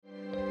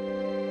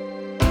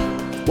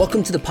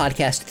Welcome to the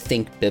podcast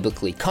Think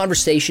Biblically,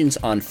 conversations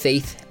on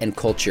faith and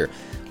culture.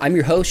 I'm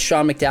your host,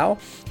 Sean McDowell,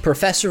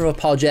 professor of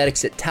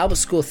apologetics at Talbot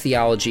School of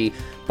Theology,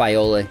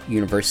 Biola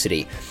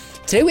University.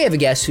 Today we have a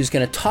guest who's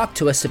going to talk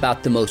to us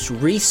about the most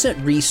recent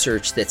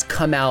research that's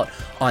come out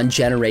on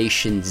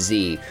Generation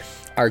Z.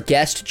 Our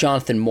guest,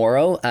 Jonathan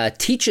Morrow,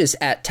 teaches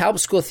at Talbot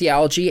School of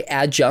Theology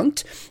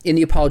adjunct in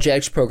the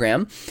apologetics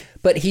program,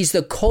 but he's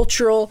the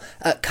cultural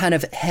kind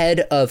of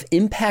head of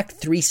Impact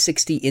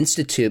 360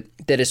 Institute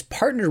that has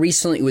partnered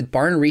recently with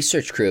Barna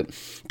Research Group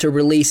to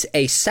release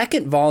a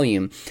second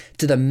volume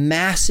to the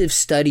massive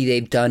study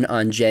they've done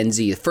on Gen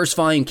Z. The first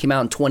volume came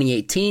out in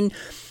 2018.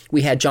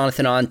 We had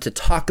Jonathan on to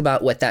talk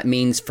about what that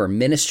means for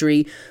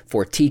ministry,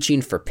 for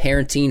teaching, for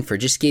parenting, for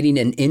just getting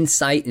an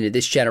insight into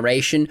this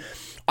generation.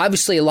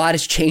 Obviously, a lot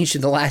has changed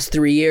in the last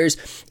 3 years,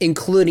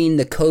 including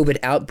the COVID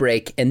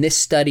outbreak, and this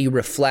study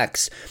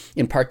reflects,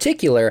 in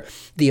particular,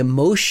 the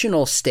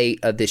emotional state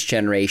of this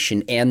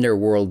generation and their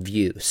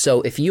worldview.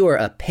 So if you are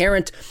a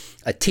parent,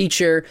 a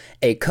teacher,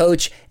 a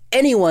coach,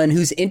 anyone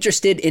who's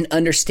interested in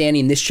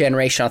understanding this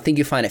generation, I think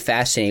you'll find it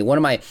fascinating. One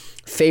of my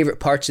favorite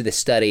parts of this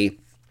study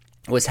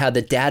was how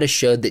the data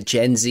showed that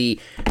Gen Z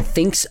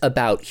thinks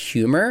about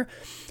humor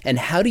and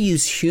how to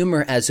use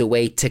humor as a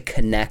way to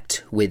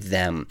connect with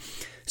them.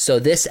 So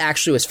this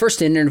actually was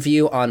first an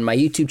interview on my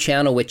YouTube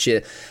channel, which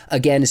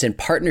again is in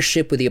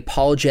partnership with the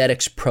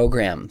Apologetics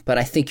program. But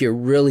I think you're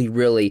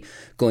really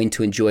going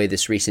to enjoy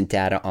this recent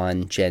data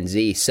on Gen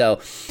Z. So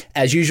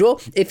as usual,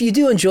 if you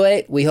do enjoy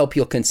it, we hope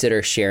you'll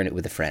consider sharing it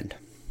with a friend.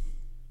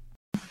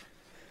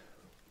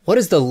 What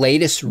does the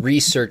latest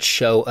research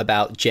show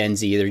about Gen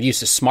Z? Their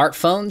use of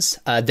smartphones,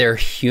 their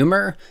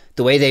humor,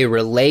 the way they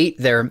relate,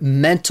 their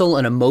mental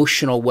and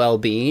emotional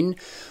well-being.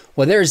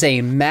 Well, there's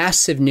a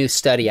massive new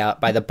study out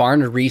by the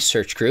Barna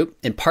Research Group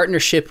in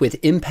partnership with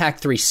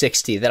Impact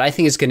 360 that I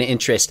think is going to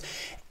interest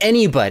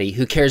anybody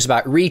who cares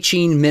about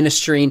reaching,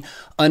 ministering,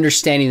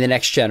 understanding the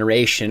next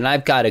generation. And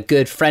I've got a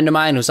good friend of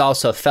mine who's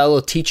also a fellow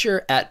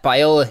teacher at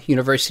Biola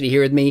University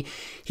here with me.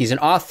 He's an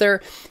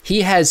author.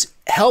 He has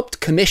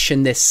helped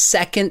commission this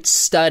second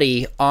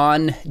study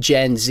on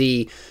Gen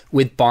Z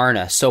with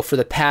Barna. So for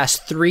the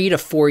past 3 to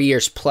 4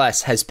 years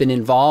plus has been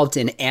involved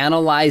in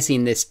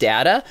analyzing this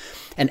data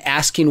and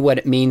asking what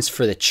it means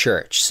for the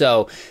church.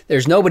 So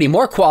there's nobody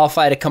more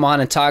qualified to come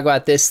on and talk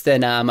about this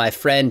than my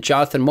friend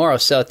Jonathan Morrow.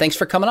 So thanks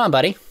for coming on,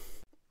 buddy.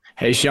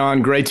 Hey,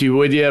 Sean, great to be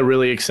with you.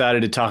 Really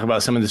excited to talk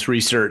about some of this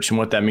research and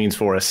what that means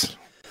for us.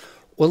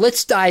 Well,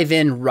 let's dive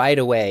in right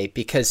away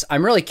because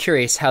I'm really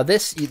curious how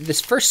this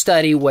first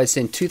study was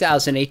in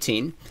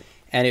 2018,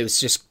 and it was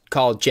just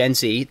called Gen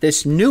Z.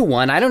 This new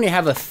one, I don't even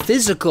have a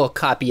physical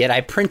copy yet.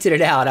 I printed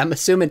it out. I'm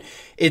assuming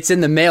it's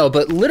in the mail,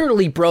 but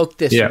literally broke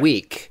this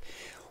week.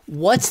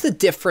 What's the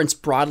difference,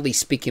 broadly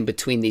speaking,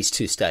 between these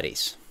two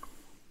studies?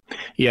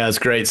 Yeah, it's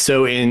great.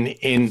 So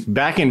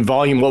back in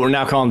volume, what we're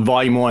now calling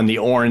volume 1, the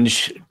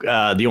orange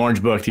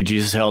book that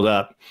Jesus held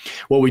up,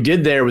 what we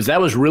did there was that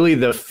was really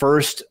the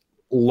first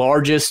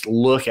largest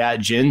look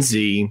at Gen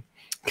Z,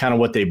 kind of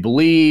what they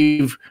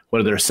believe, what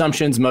are their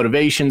assumptions,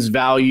 motivations,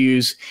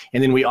 values,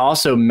 and then we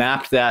also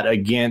mapped that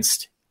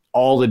against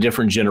all the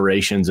different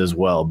generations as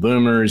well,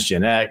 boomers,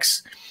 Gen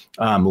X,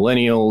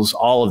 millennials,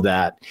 all of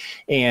that.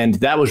 And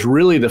that was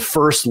really the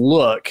first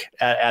look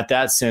at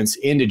that sense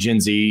into Gen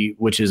Z,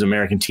 which is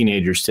American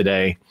teenagers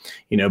today,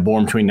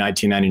 born between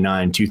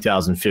 1999 and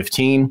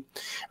 2015.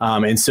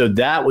 And so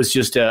that was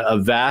just a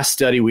vast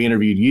study. We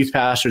interviewed youth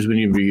pastors,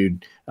 we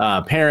interviewed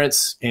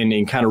parents,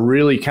 and kind of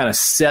really kind of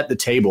set the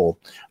table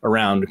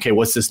around, okay,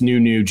 what's this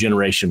new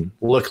generation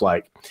look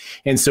like?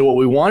 And so what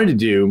we wanted to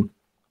do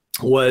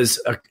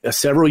was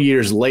several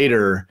years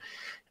later,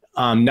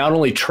 not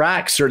only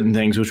track certain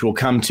things, which we'll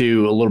come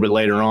to a little bit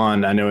later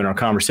on, I know in our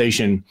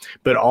conversation,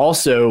 but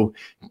also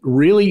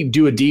really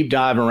do a deep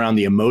dive around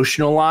the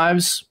emotional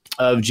lives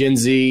of Gen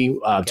Z,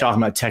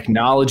 talking about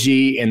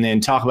technology, and then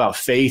talk about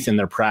faith and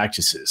their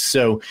practices.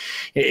 So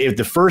if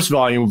the first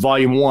volume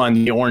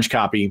 1, the orange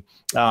copy,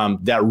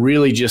 that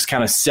really just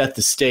kind of set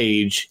the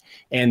stage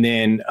and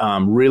then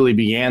really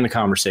began the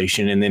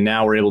conversation. And then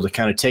now we're able to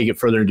kind of take it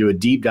further and do a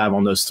deep dive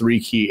on those 3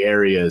 key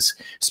areas,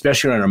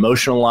 especially on our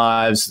emotional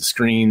lives, the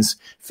screens,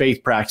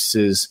 faith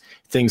practices,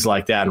 things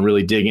like that, and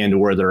really dig into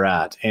where they're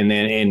at. And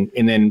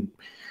then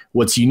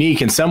what's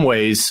unique in some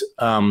ways,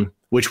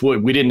 which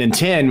we didn't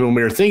intend when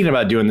we were thinking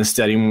about doing this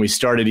study, when we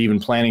started even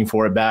planning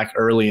for it back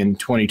early in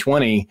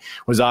 2020,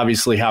 was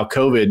obviously how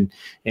COVID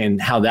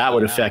and how that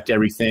would affect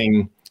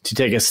everything, to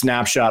take a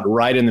snapshot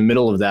right in the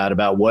middle of that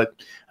about what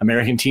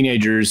American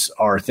teenagers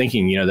are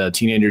thinking, the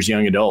teenagers,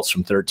 young adults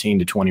from 13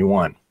 to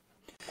 21.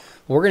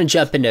 We're going to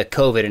jump into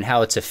COVID and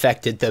how it's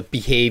affected the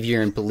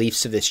behavior and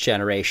beliefs of this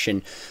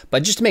generation.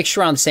 But just to make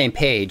sure we're on the same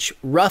page,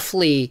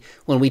 roughly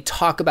when we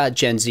talk about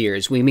Gen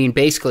Zers, we mean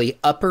basically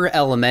upper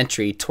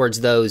elementary towards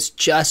those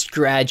just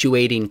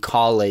graduating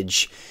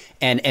college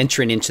and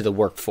entering into the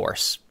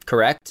workforce,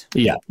 correct?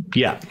 Yeah.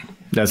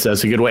 That's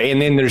a good way.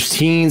 And then there's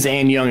teens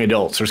and young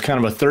adults. There's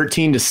kind of a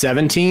 13 to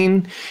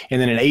 17,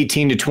 and then an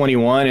 18 to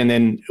 21, and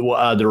then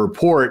the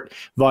report,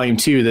 volume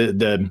 2,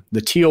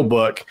 the teal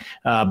book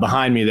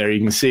behind me there, you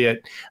can see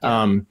it,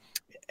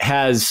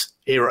 has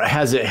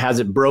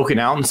it broken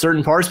out in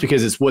certain parts,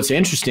 because it's what's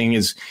interesting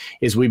is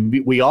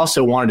we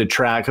also wanted to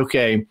track,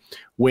 okay,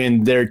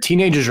 when their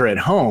teenagers are at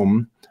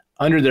home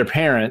under their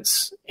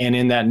parents and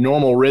in that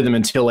normal rhythm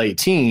until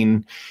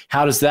 18,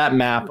 how does that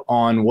map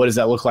on what does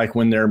that look like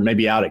when they're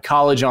maybe out at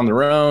college on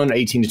their own,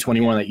 18 to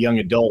 21, that young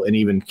adult, and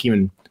even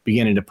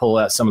beginning to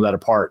pull some of that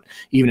apart,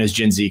 even as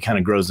Gen Z kind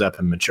of grows up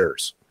and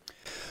matures.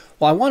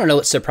 Well, I want to know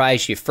what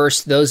surprised you.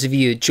 First, those of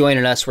you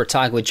joining us, we're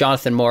talking with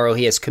Jonathan Morrow.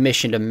 He has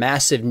commissioned a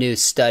massive new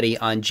study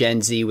on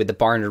Gen Z with the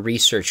Barna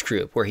Research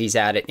Group, where he's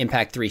at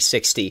Impact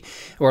 360.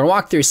 We're going to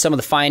walk through some of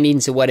the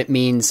findings and what it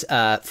means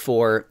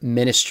for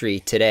ministry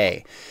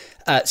today.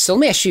 So let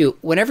me ask you,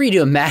 whenever you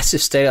do a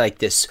massive study like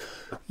this,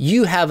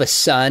 you have a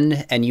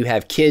son and you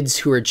have kids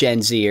who are Gen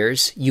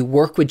Zers, you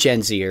work with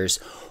Gen Zers.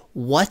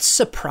 What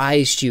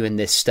surprised you in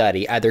this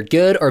study, either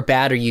good or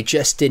bad, or you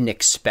just didn't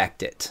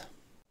expect it?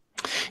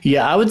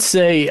 Yeah, I would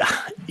say,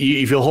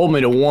 if you'll hold me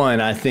to one,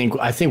 I think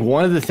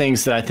one of the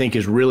things that I think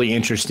is really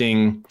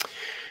interesting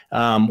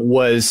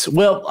was,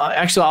 well,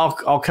 actually,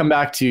 I'll come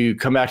back to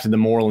the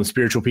moral and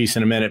spiritual piece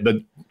in a minute, but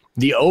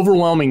the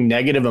overwhelming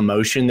negative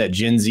emotion that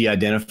Gen Z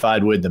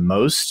identified with the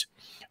most,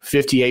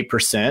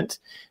 58%,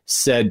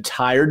 said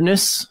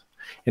tiredness,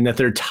 and that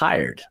they're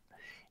tired.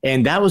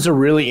 And that was a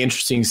really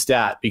interesting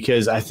stat,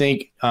 because I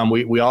think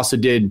we also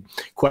did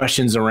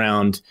questions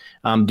around,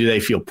 do they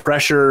feel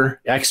pressure,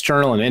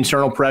 external and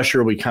internal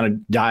pressure? We kind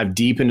of dive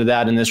deep into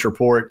that in this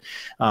report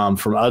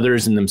from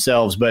others and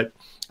themselves. But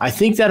I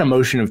think that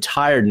emotion of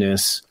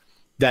tiredness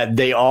that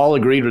they all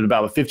agreed with,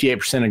 about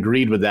 58%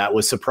 agreed with, that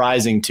was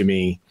surprising to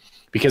me,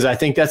 because I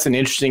think that's an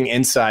interesting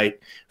insight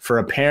for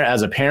a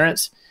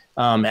parent,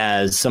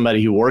 as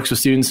somebody who works with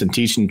students and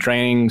teaching and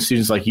training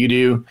students like you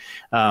do.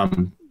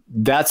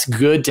 That's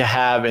good to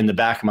have in the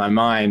back of my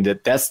mind,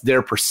 that's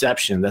their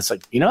perception. That's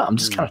like, I'm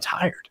just kind of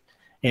tired.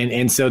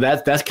 And so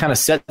that kind of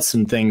sets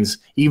some things,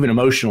 even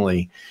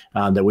emotionally,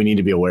 that we need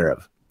to be aware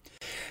of.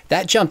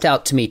 That jumped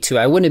out to me too.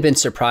 I wouldn't have been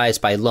surprised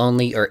by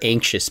lonely or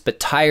anxious, but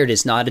tired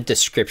is not a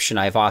description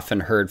I've often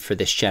heard for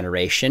this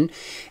generation.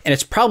 And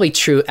it's probably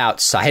true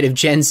outside of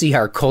Gen Z.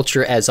 Our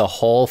culture as a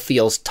whole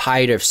feels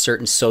tired of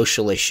certain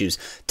social issues,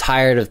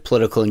 tired of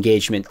political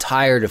engagement,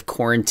 tired of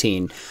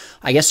quarantine.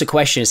 I guess the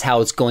question is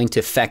how it's going to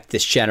affect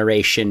this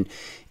generation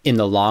in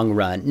the long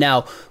run.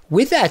 Now,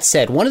 with that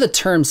said, one of the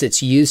terms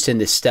that's used in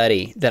this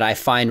study that I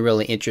find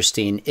really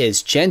interesting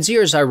is Gen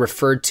Zers are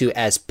referred to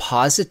as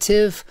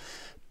positive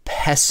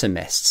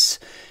pessimists.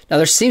 Now,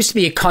 there seems to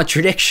be a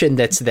contradiction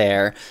that's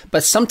there,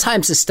 but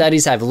sometimes in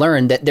studies I've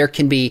learned that there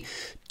can be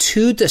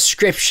two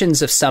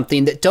descriptions of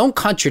something that don't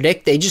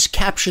contradict, they just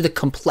capture the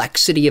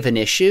complexity of an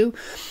issue.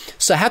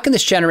 So how can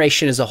this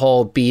generation as a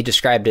whole be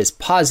described as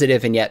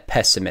positive and yet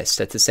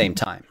pessimist at the same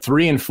time?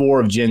 3 in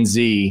 4 of Gen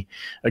Z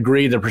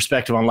agree their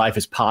perspective on life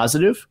is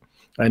positive,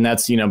 and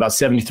that's about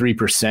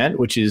 73%,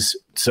 which is,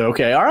 so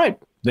okay, all right,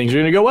 things are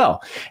going to go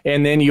well.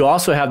 And then you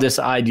also have this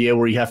idea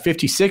where you have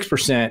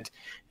 56%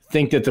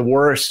 think that the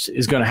worst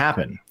is going to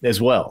happen as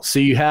well. So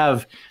you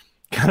have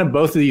kind of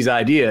both of these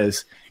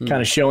ideas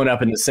kind of showing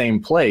up in the same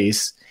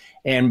place,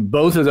 and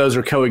both of those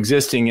are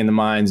coexisting in the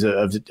minds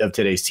of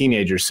today's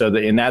teenagers. So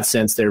that in that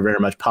sense, they're very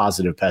much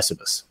positive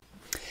pessimists.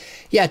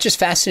 Yeah, it just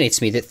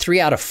fascinates me that 3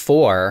 out of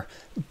 4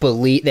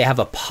 believe they have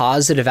a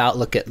positive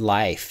outlook at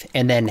life,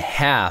 and then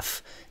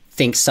half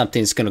think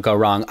something's going to go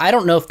wrong. I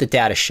don't know if the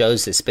data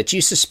shows this, but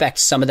you suspect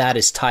some of that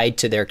is tied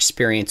to their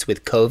experience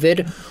with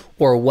COVID,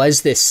 or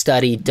was this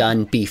study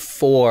done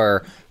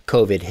before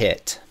COVID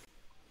hit?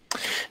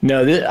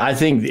 No, I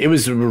think it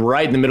was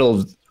right in the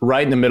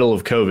middle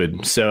of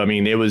COVID. So, I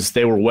mean,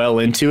 they were well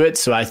into it.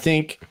 So I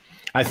think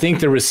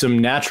there was some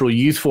natural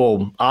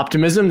youthful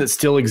optimism that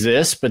still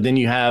exists, but then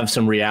you have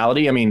some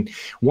reality. I mean,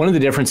 one of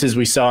the differences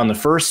we saw in the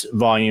first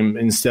volume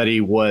in the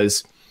study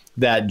was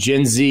that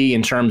Gen Z,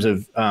 in terms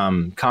of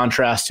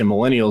contrast to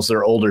millennials,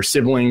 their older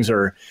siblings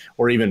or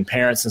even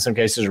parents in some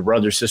cases, or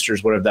brothers,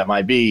 sisters, whatever that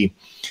might be,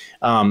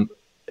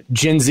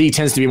 Gen Z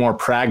tends to be more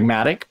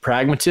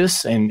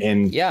pragmatists, and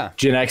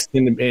Gen X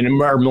and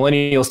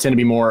millennials tend to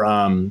be more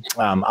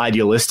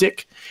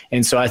idealistic.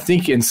 And so I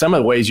think in some of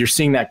the ways you're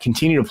seeing that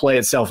continue to play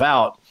itself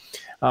out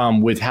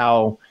with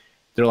how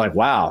they're like,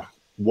 wow,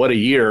 what a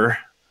year.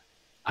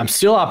 I'm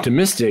still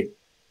optimistic,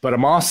 but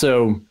I'm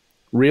also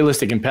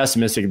realistic and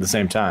pessimistic at the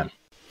same time.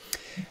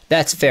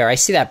 That's fair. I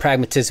see that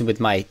pragmatism with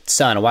my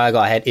son. A while ago,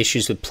 I had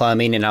issues with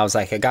plumbing, and I was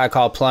like, a guy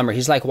called plumber.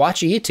 He's like,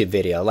 watch a YouTube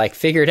video, like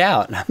figure it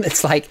out.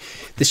 It's like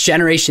this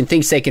generation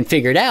thinks they can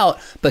figure it out,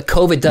 but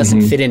COVID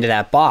doesn't fit into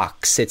that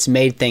box. It's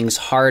made things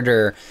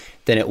harder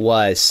than it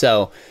was.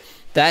 So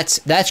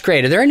that's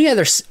great. Are there any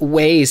other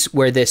ways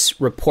where this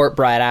report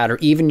brought out, or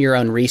even your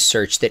own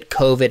research, that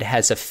COVID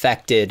has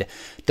affected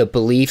the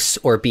beliefs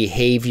or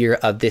behavior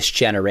of this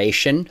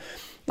generation?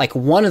 Like,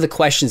 one of the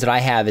questions that I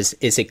have is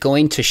it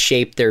going to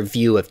shape their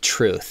view of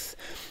truth?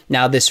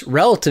 Now, this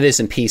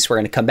relativism piece we're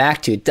going to come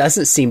back to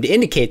doesn't seem to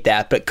indicate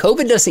that, but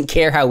COVID doesn't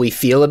care how we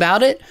feel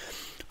about it.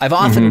 I've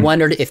often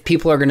wondered if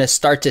people are going to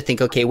start to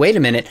think, okay, wait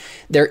a minute,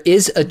 there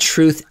is a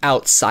truth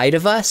outside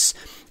of us,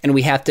 and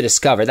we have to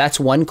discover. That's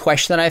one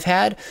question that I've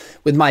had.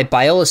 With my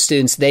Biola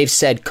students, they've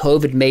said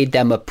COVID made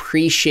them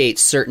appreciate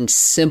certain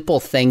simple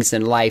things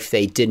in life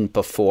they didn't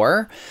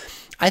before.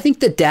 I think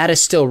the data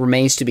still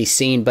remains to be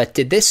seen, but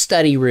did this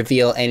study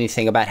reveal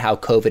anything about how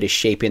COVID is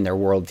shaping their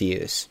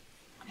worldviews?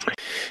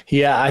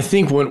 Yeah, I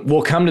think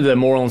we'll come to the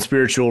moral and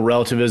spiritual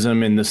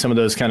relativism and some of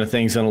those kind of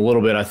things in a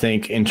little bit, I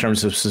think, in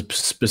terms of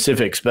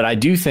specifics. But I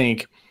do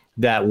think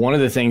that one of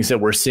the things that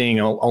we're seeing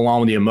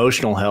along with the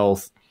emotional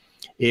health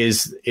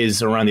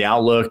is around the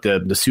outlook,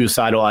 the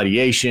suicidal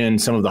ideation,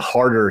 some of the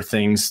harder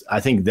things. I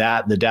think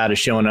that the data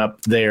showing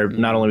up there,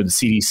 not only with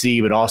the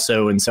CDC, but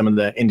also in some of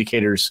the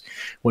indicators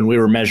when we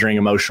were measuring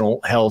emotional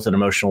health and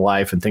emotional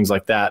life and things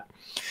like that.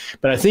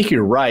 But I think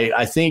you're right.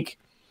 I think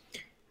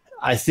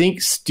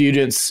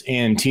students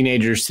and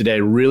teenagers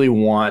today really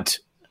want,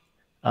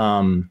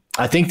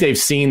 I think they've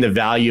seen the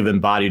value of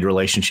embodied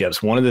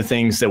relationships. One of the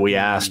things that we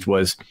asked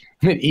was,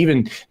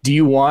 even, do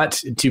you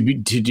want to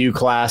do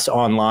class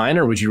online,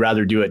 or would you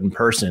rather do it in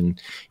person?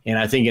 And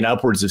I think in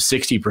upwards of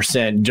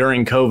 60%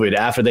 during COVID,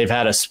 after they've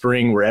had a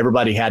spring where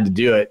everybody had to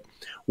do it,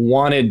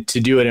 wanted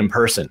to do it in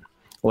person.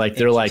 Like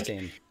they're like,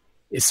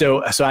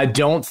 so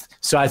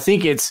I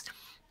think it's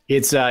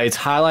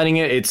highlighting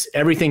it. It's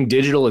everything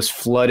digital is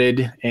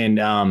flooded, and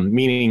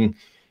meaning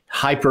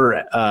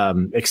hyper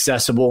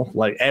accessible.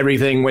 Like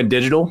everything went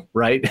digital,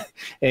 right?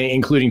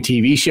 Including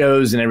TV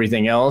shows and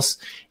everything else.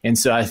 And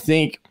so I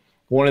think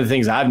one of the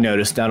things I've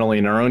noticed, not only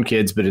in our own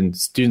kids, but in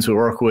students we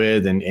work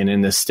with and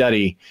in this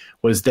study,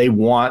 was they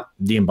want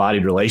the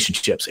embodied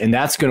relationships. And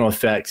that's going to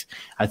affect,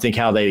 I think,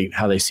 how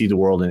they see the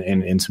world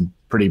in some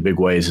pretty big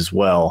ways as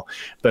well.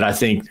 But I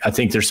think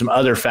there's some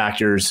other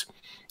factors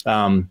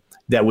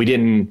that we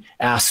didn't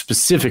ask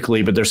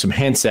specifically, but there's some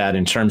hints at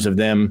in terms of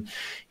them.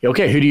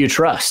 Okay, who do you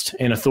trust?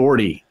 And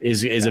authority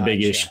is a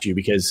big issue,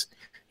 because,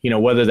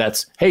 whether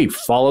that's, hey,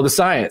 follow the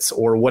science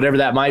or whatever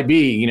that might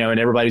be, and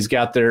everybody's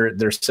got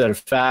their set of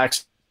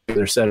facts,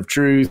 their set of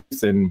truth,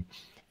 and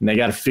they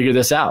got to figure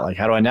this out. Like,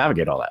 how do I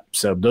navigate all that?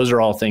 So those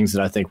are all things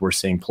that I think we're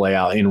seeing play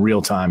out in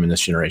real time in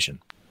this generation.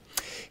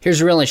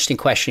 Here's a real interesting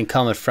question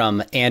coming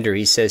from Andrew.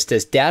 He says,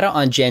 does data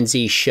on Gen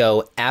Z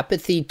show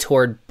apathy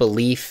toward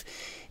belief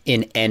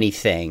in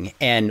anything?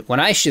 And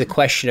when I asked you the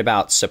question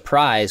about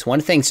surprise, one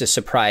of the things that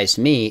surprised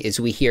me is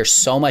we hear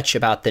so much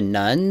about the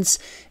nones,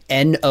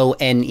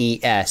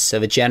 N-O-N-E-S,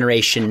 of a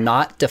generation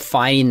not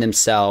defining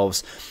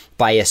themselves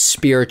by a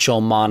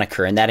spiritual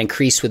moniker. And that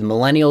increased with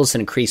millennials and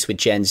increased with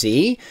Gen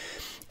Z.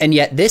 And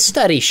yet this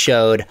study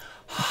showed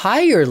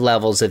higher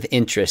levels of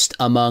interest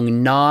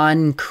among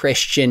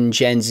non-Christian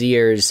Gen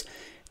Zers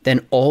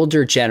than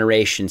older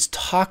generations.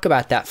 Talk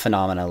about that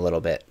phenomenon a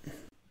little bit.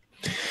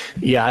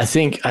 Yeah, I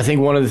think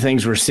one of the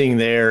things we're seeing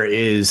there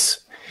is,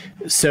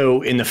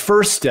 so in the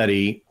first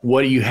study,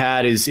 what you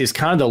had is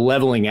kind of the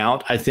leveling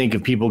out, I think,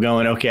 of people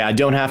going, okay, I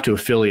don't have to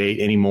affiliate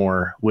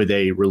anymore with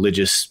a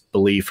religious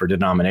belief or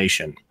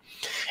denomination.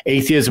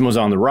 Atheism was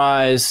on the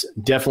rise,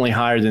 definitely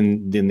higher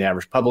than the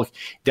average public.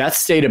 That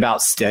stayed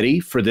about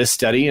steady for this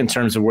study in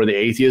terms of where the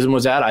atheism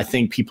was at. I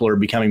think people are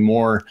becoming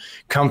more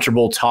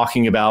comfortable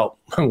talking about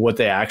what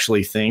they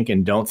actually think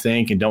and don't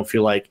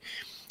feel like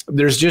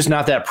there's just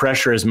not that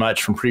pressure as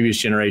much from previous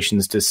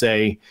generations to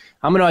say,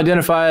 I'm going to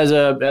identify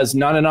as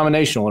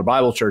non-denominational or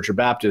Bible church or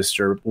Baptist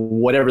or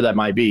whatever that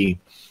might be.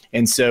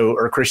 And so,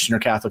 or Christian or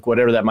Catholic,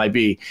 whatever that might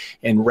be.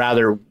 And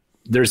rather,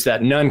 there's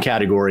that none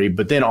category.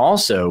 But then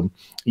also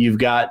you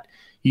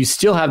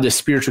still have this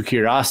spiritual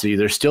curiosity.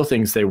 There's still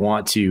things they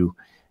want to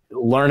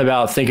learn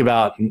about, think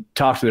about,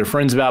 talk to their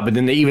friends about. But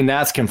then even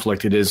that's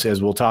conflicted,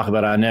 as we'll talk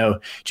about, I know,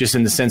 just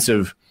in the sense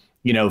of,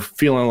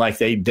 feeling like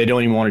they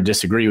don't even want to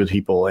disagree with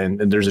people. And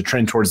there's a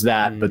trend towards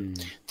that, but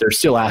they're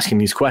still asking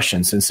these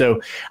questions. And so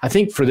I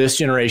think for this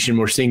generation,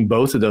 we're seeing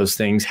both of those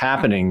things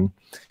happening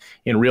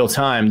in real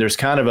time. There's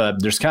kind of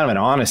an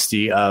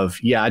honesty of,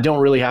 I don't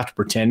really have to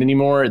pretend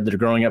anymore. They're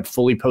growing up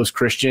fully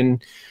post-Christian,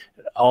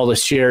 all the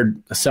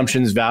shared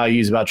assumptions,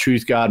 values about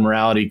truth, God,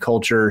 morality,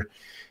 culture,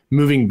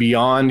 moving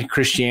beyond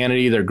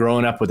Christianity. They're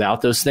growing up without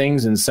those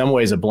things, in some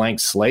ways a blank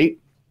slate.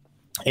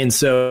 And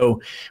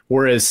so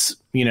whereas,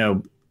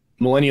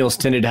 millennials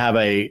tended to have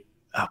a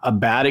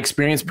bad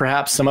experience,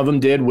 perhaps some of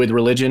them did, with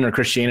religion or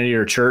Christianity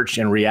or church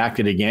and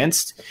reacted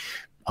against.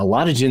 A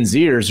lot of Gen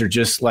Zers are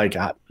just like,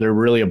 they're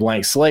really a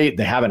blank slate.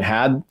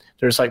 They're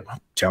just like,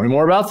 tell me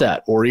more about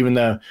that. Or even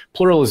the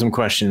pluralism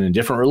question and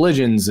different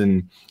religions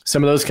and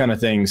some of those kind of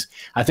things.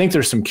 I think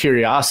there's some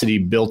curiosity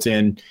built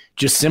in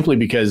just simply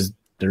because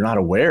they're not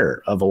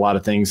aware of a lot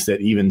of things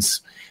that even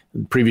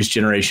the previous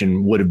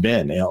generation would have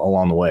been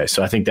along the way.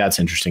 So I think that's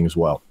interesting as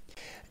well.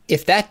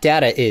 If that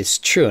data is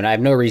true, and I have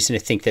no reason to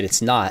think that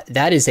it's not,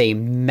 that is a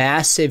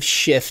massive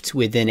shift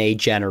within a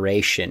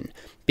generation.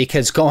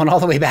 Because going all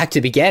the way back to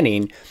the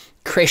beginning,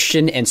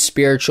 Christian and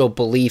spiritual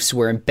beliefs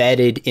were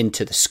embedded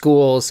into the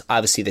schools,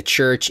 obviously the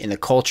church, in the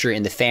culture,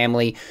 in the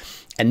family.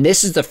 And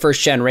this is the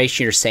first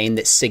generation you're saying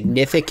that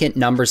significant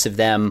numbers of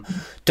them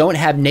don't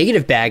have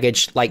negative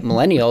baggage like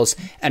millennials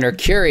and are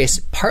curious,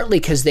 partly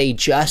because they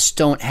just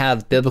don't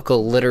have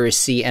biblical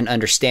literacy and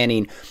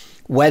understanding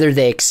whether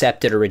they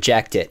accept it or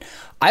reject it.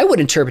 I would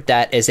interpret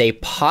that as a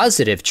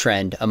positive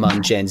trend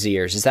among Gen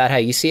Zers. Is that how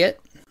you see it?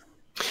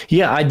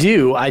 Yeah, I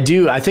do.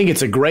 I think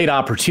it's a great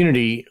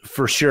opportunity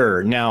for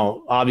sure.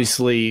 Now,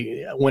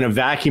 obviously, when a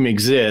vacuum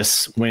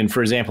exists, when,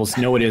 for example,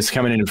 no one is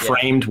coming in and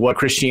framed what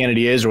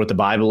Christianity is or what the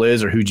Bible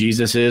is or who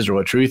Jesus is or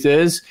what truth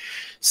is,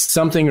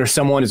 something or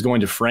someone is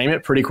going to frame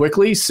it pretty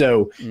quickly.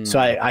 So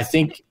I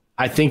think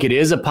it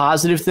is a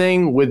positive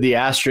thing, with the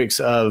asterisks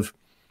of,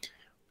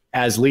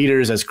 as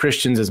leaders, as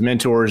Christians, as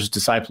mentors,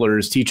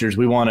 disciplers, teachers,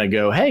 we want to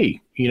go, hey,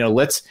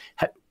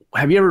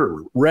 have you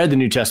ever read the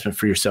New Testament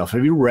for yourself?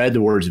 Have you read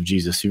the words of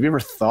Jesus? Have you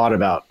ever thought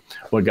about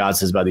what God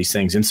says about these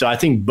things? And so I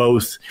think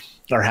both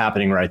are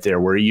happening right there,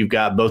 where you've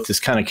got both this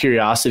kind of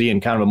curiosity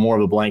and kind of more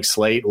of a blank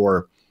slate,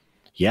 or,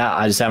 yeah,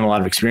 I just haven't a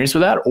lot of experience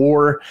with that.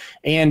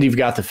 And you've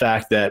got the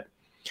fact that,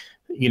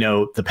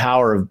 the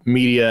power of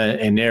media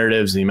and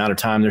narratives, the amount of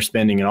time they're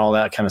spending and all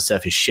that kind of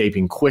stuff is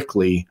shaping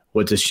quickly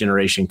what this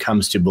generation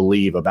comes to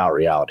believe about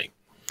reality.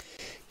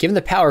 Given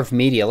the power of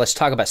media, let's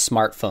talk about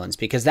smartphones,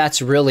 because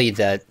that's really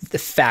the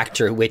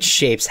factor which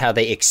shapes how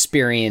they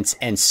experience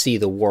and see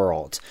the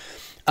world.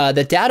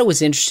 The data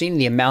was interesting.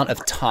 The amount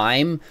of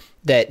time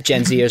that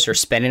Gen Zers are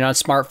spending on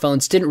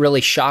smartphones didn't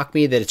really shock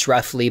me, that it's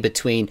roughly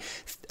between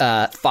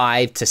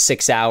 5 to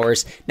 6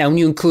 hours. Now, when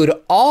you include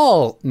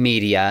all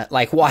media,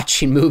 like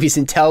watching movies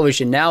and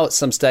television, now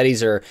some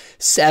studies are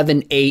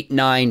 7, 8,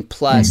 9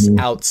 plus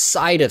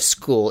outside of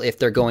school if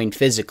they're going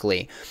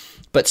physically.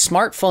 But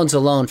smartphones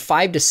alone,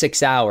 5 to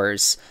 6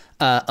 hours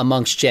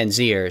amongst Gen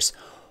Zers.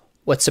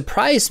 What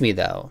surprised me,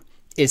 though,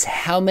 is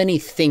how many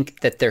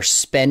think that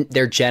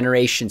their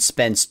generation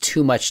spends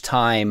too much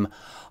time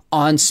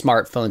on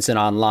smartphones and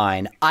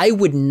online. I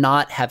would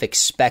not have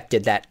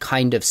expected that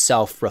kind of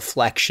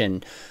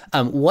self-reflection.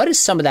 What does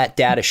some of that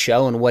data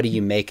show, and what do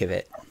you make of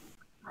it?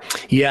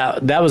 Yeah,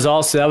 that would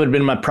have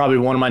been probably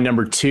one of my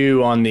number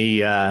 2 on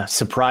the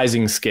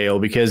surprising scale,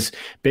 because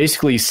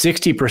basically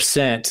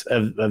 60%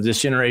 of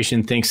this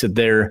generation thinks that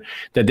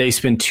they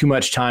spend too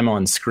much time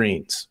on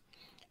screens.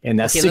 And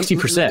that's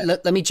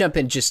 60%. Let me jump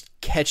in, just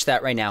catch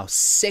that right now.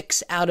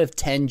 6 out of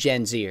 10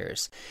 Gen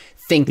Zers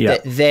think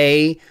that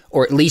they,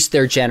 or at least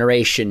their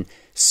generation,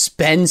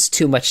 spends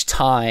too much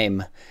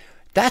time.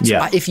 That's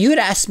why, if you had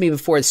asked me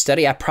before the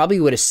study, I probably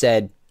would have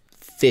said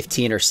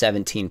 15 or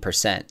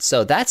 17%.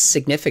 So that's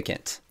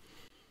significant.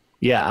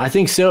 Yeah, I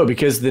think so,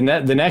 because the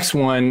next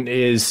one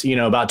is,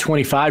 about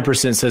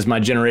 25% says my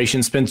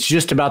generation spends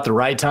just about the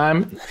right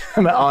time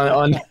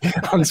on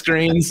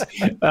screens.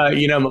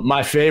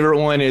 My favorite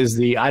one is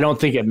I don't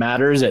think it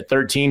matters at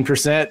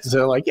 13%.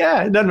 So it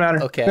doesn't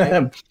matter.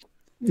 Okay.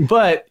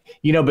 But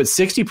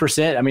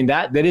 60%, I mean,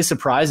 that is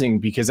surprising,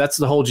 because that's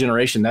the whole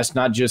generation. That's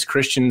not just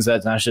Christians.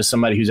 That's not just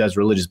somebody who has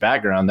religious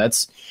background.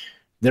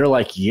 They're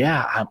like,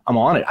 yeah, I'm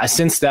on it. I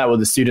sense that with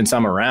the students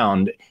I'm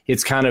around.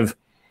 It's kind of,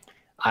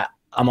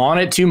 I'm on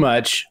it too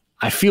much.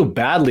 I feel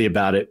badly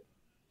about it,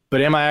 but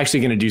am I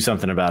actually going to do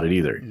something about it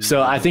either?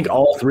 So I think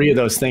all 3 of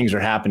those things are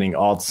happening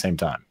all at the same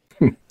time.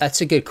 That's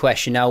a good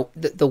question. Now,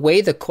 the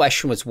way the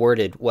question was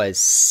worded was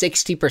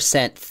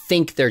 60%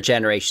 think their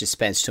generation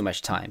spends too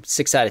much time,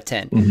 6 out of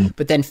 10.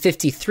 But then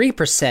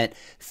 53%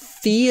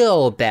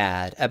 feel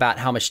bad about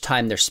how much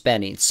time they're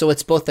spending. So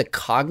it's both a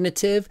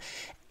cognitive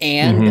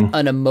and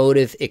an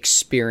emotive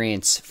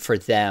experience for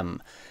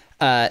them.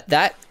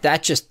 That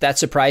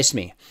surprised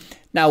me.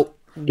 Now,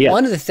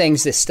 one of the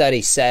things this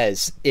study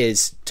says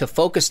is to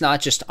focus not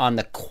just on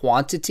the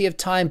quantity of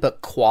time,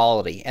 but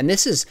quality. And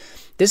this is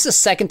the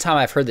second time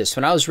I've heard this.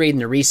 When I was reading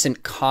the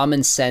recent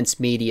Common Sense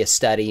Media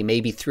study,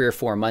 maybe 3 or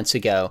 4 months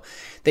ago,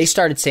 they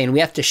started saying we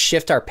have to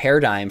shift our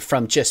paradigm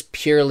from just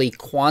purely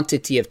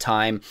quantity of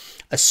time,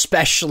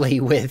 especially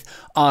with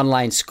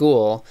online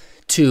school,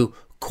 to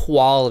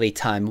quality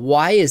time.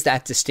 Why is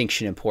that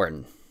distinction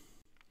important?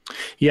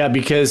 Yeah,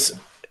 because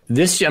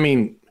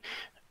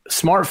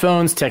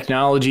smartphones,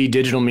 technology,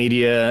 digital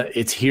media,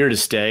 it's here to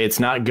stay. It's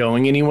not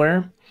going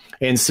anywhere.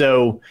 And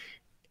so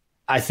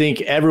I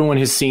think everyone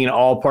has seen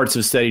all parts of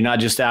the study, not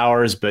just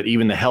ours, but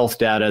even the health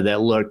data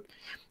that look,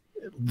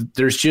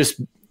 there's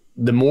just,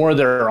 the more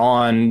they're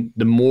on,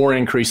 the more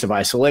increase of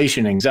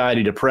isolation,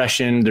 anxiety,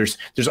 depression. There's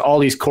all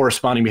these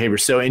corresponding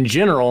behaviors. So in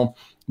general,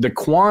 the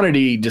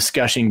quantity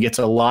discussion gets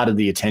a lot of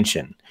the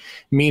attention,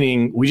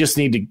 meaning we just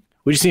need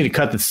to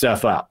cut the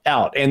stuff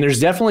out. And there's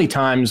definitely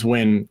times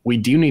when we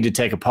do need to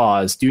take a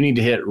pause, do need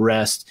to hit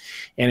rest,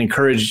 and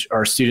encourage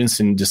our students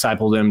and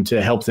disciple them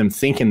to help them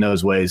think in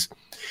those ways.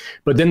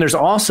 But then there's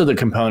also the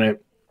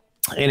component,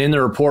 and in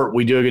the report,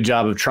 we do a good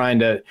job of trying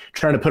to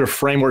put a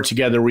framework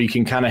together where you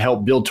can kind of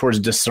help build towards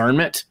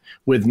discernment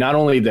with not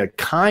only the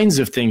kinds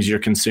of things you're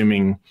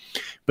consuming,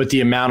 but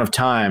the amount of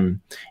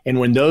time. And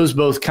when those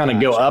both kind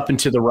of go up and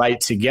to the right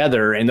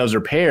together, and those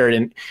are paired,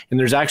 and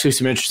there's actually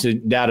some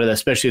interesting data,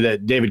 especially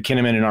that David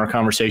Kinnaman in our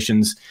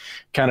conversations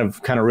kind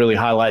of really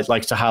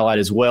likes to highlight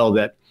as well,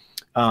 that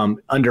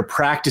under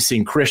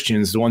practicing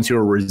Christians, the ones who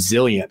are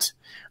resilient,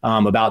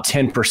 about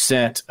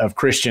 10% of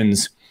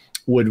Christians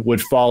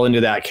would fall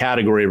into that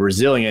category of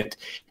resilient.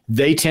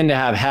 They tend to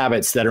have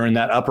habits that are in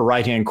that upper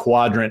right-hand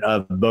quadrant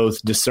of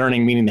both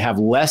discerning, meaning they have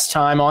less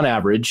time on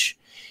average,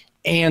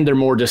 and they're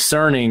more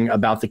discerning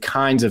about the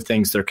kinds of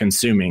things they're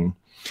consuming.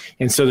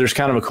 And so there's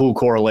kind of a cool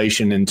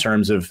correlation in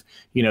terms of,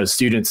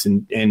 students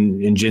and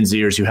Gen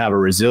Zers who have a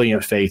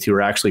resilient faith who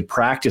are actually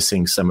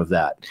practicing some of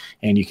that.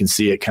 And you can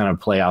see it kind of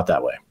play out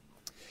that way.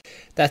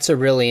 That's a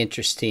really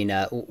interesting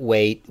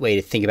way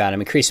to think about it.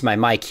 I'm increasing my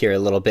mic here a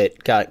little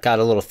bit. Got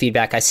a little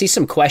feedback. I see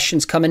some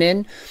questions coming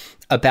in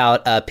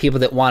about people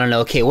that want to know,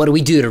 okay, what do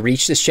we do to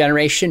reach this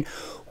generation?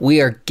 We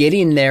are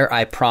getting there,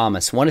 I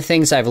promise. One of the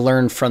things I've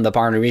learned from the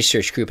Barna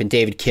Research Group and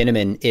David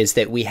Kinnaman is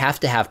that we have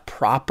to have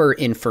proper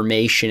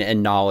information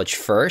and knowledge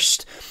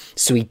first.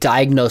 So we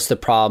diagnose the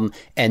problem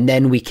and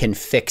then we can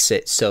fix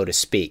it, so to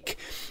speak.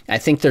 I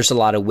think there's a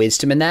lot of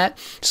wisdom in that.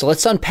 So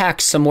let's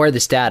unpack some more of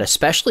this data,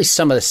 especially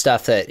some of the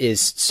stuff that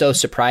is so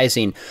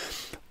surprising.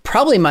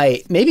 Probably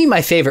maybe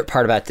my favorite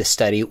part about this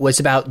study was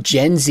about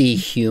Gen Z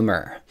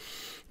humor.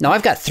 Now,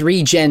 I've got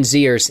 3 Gen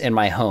Zers in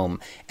my home,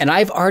 and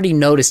I've already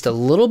noticed a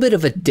little bit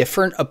of a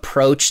different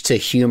approach to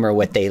humor,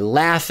 what they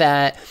laugh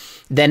at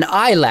than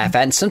I laugh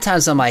at. And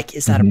sometimes I'm like,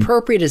 is that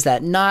appropriate? Is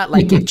that not?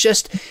 Like,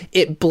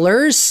 it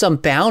blurs some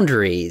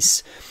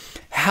boundaries.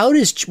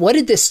 What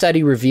did this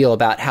study reveal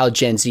about how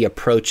Gen Z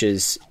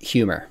approaches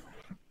humor?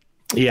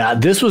 Yeah,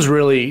 this was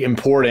really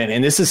important.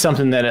 And this is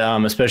something that,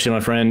 especially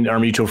our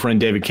mutual friend,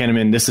 David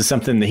Kinnaman, this is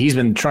something that he's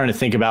been trying to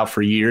think about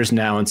for years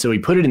now. And so he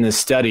put it in this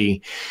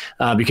study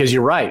because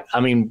you're right. I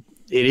mean,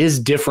 it is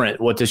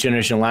different what this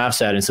generation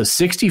laughs at. And so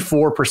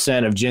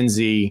 64% of Gen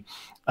Z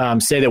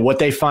say that what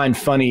they find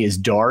funny is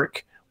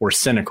dark or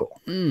cynical.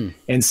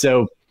 And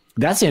so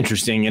that's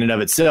interesting in and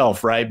of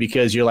itself, right?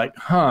 Because you're like,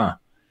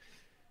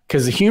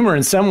 because the humor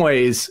in some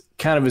ways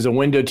kind of is a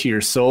window to your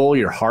soul,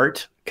 your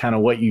heart, kind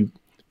of what you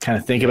kind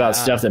of think about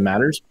stuff that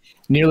matters.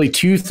 Nearly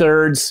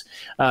 2/3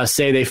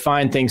 say they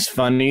find things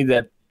funny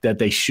that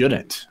they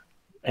shouldn't.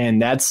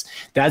 And that's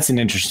an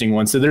interesting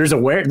one. So there's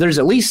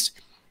at least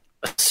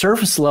a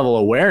surface level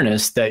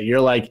awareness that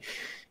you're like,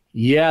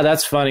 yeah,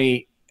 that's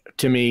funny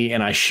to me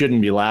and I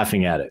shouldn't be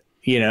laughing at it.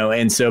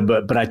 And so,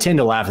 but I tend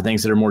to laugh at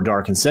things that are more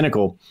dark and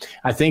cynical.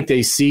 I think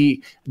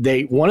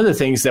one of the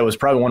things that was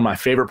probably one of my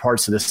favorite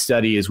parts of this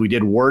study is we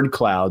did word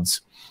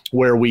clouds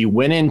where we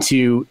went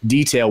into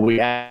detail.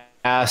 We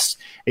asked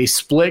a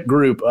split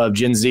group of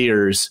Gen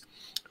Zers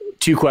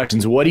 2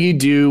 questions. What do you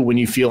do when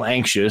you feel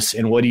anxious?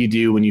 And what do you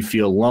do when you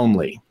feel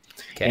lonely?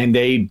 Okay. And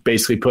they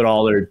basically put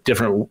all their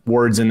different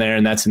words in there,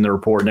 and that's in the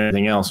report and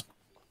everything else.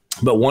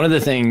 But one of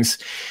the things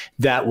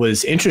that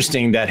was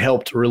interesting that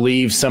helped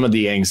relieve some of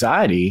the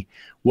anxiety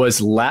was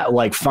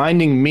like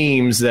finding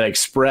memes that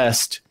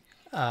expressed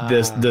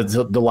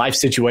the life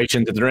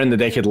situation that they're in, that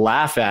they could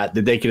laugh at,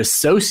 that they could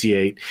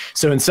associate.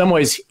 So in some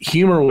ways,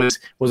 humor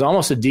was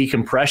almost a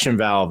decompression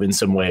valve in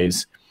some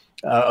ways,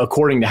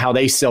 according to how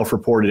they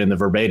self-reported in the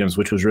verbatims,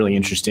 which was really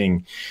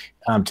interesting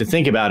to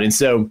think about. And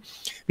so,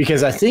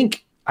 because I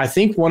think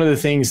one of the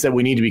things that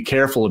we need to be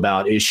careful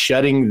about is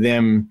shutting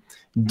them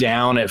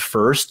down at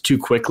first too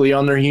quickly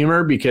on their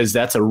humor, because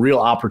that's a real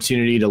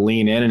opportunity to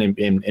lean in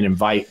and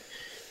invite,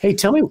 hey,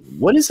 tell me,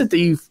 what is it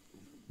that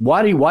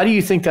why do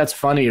you think that's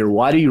funny, or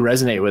why do you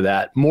resonate with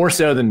that more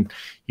so than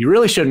you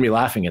really shouldn't be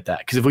laughing at that?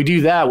 Because if we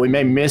do that, we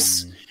may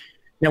miss.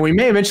 Now, we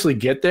may eventually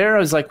get there. I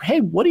was like,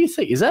 hey, what do you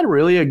think? Is that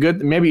really a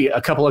good, maybe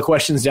a couple of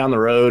questions down the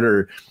road,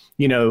 or,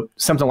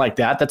 something like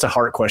that? That's a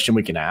hard question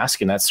we can ask,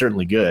 and that's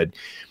certainly good.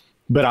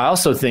 But I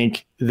also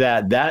think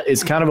that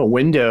is kind of a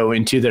window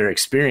into their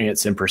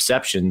experience and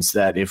perceptions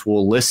that if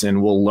we'll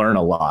listen, we'll learn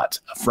a lot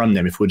from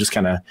them. If we'll just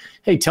kind of,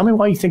 hey, tell me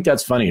why you think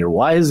that's funny, or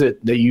why is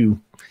it that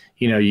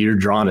you're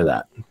drawn to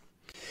that?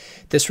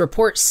 This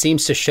report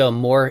seems to show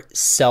more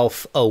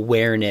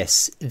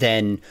self-awareness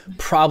than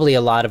probably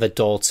a lot of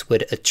adults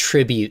would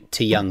attribute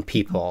to young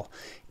people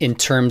in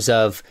terms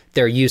of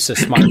their use of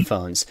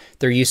smartphones,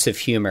 their use of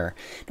humor.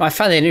 Now, I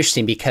find that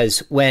interesting because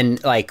when,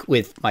 like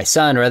with my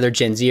son or other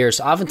Gen Zers,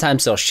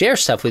 oftentimes they'll share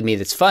stuff with me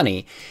that's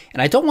funny,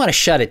 and I don't want to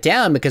shut it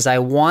down because I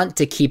want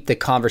to keep the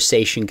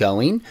conversation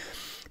going.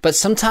 But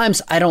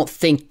sometimes I don't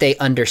think they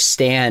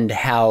understand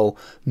how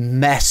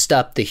messed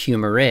up the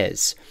humor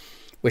is,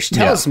 which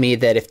tells me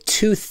that if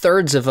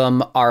 2/3 of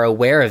them are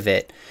aware of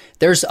it,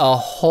 there's a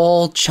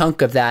whole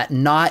chunk of that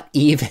not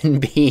even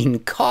being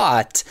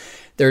caught.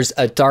 There's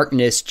a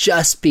darkness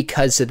just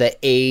because of the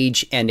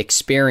age and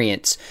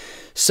experience.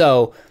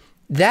 So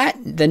that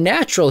the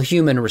natural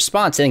human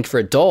response, I think, for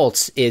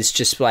adults is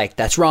just like,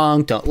 that's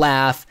wrong, don't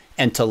laugh,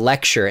 and to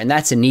lecture. And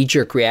that's a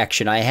knee-jerk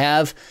reaction I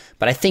have.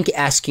 But I think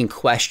asking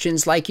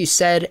questions, like you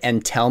said,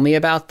 and tell me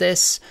about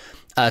this,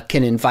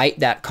 can invite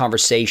that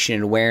conversation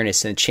and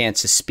awareness and a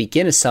chance to speak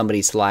into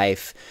somebody's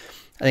life.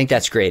 I think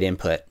that's great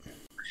input.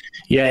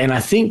 Yeah, and I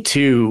think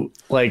too,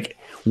 like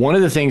one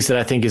of the things that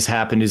I think has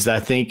happened is that I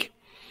think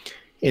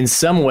in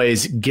some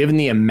ways, given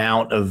the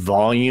amount of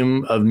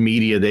volume of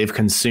media they've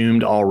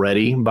consumed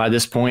already by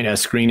this point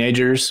as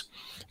screenagers,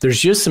 there's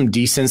just some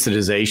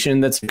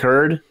desensitization that's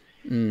occurred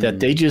that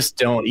they just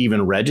don't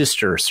even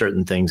register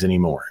certain things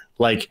anymore.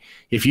 Like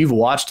if you've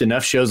watched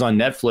enough shows on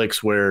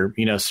Netflix where,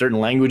 certain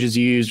language is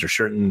used or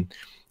certain,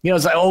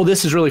 it's like, oh,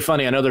 this is really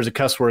funny. I know there's a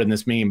cuss word in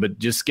this meme, but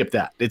just skip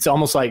that. It's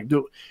almost like,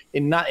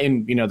 not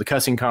in, the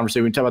cussing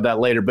conversation, we can talk about that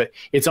later, but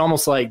it's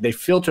almost like they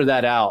filter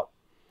that out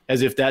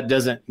as if that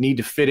doesn't need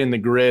to fit in the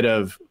grid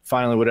of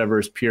finally whatever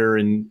is pure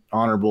and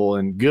honorable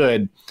and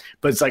good.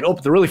 But it's like, oh,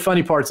 the really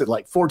funny part's at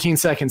like 14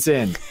 seconds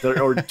in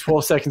or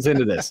 12 seconds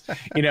into this.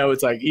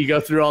 It's like you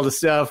go through all the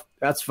stuff.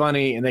 That's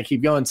funny. And they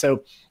keep going.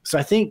 So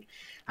I think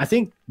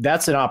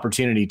that's an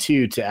opportunity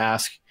too, to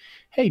ask,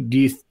 hey, do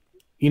you,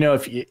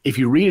 if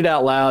you read it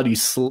out loud, you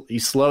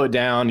slow it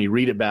down, you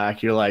read it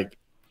back, you're like,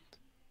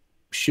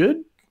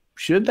 should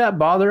that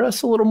bother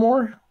us a little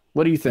more?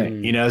 What do you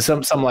think?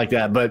 Something like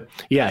that. But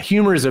yeah,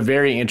 humor is a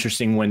very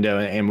interesting window,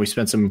 and we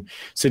spent some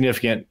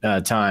significant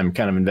time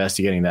kind of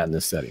investigating that in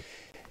this study.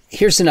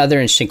 Here's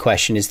another interesting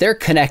question. Is there a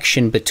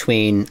connection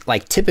between,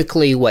 like,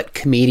 typically what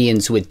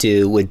comedians would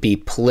do would be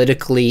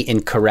politically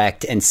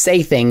incorrect and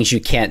say things you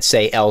can't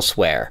say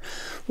elsewhere?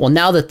 Well,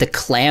 now that the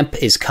clamp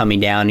is coming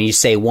down and you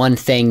say one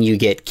thing, you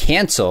get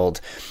canceled.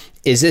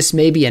 Is this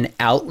maybe an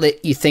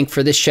outlet, you think,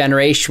 for this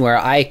generation where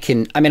I've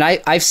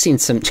seen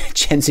some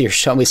Gen Zers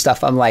show me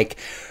stuff. I'm like,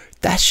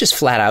 that's just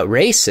flat out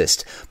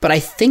racist. But I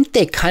think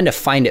they kind of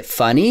find it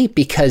funny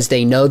because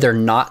they know they're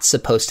not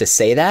supposed to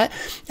say that.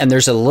 And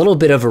there's a little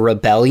bit of a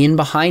rebellion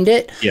behind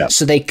it. Yeah.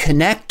 So they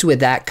connect with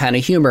that kind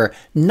of humor,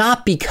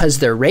 not because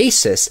they're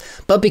racist,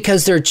 but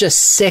because they're just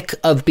sick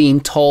of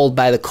being told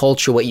by the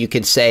culture what you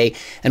can say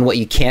and what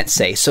you can't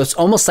say. So it's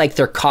almost like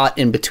they're caught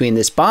in between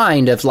this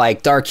bind of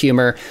like dark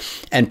humor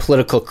and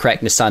political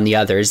correctness on the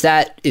other. Is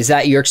that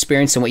your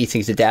experience and what you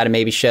think the data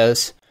maybe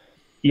shows?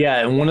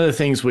 Yeah, and one of the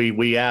things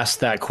we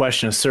asked that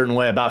question a certain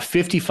way, about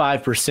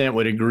 55%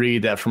 would agree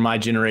that for my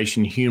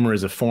generation, humor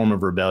is a form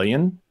of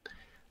rebellion.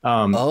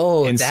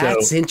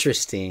 That's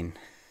interesting.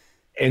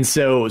 And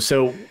so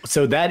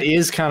that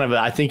is kind of,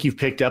 I think you've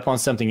picked up on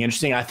something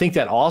interesting. I think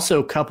that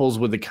also couples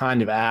with the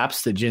kind of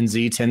apps that Gen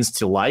Z tends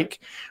to like,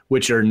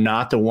 which are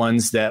not the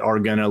ones that are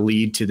going to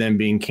lead to them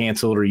being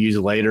canceled or used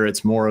later.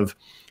 It's more of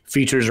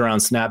features around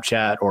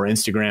Snapchat or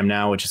Instagram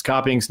now, which is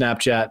copying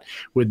Snapchat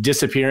with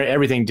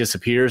everything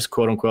disappears,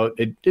 quote unquote.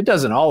 It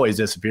doesn't always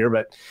disappear,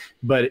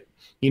 but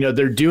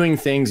they're doing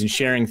things and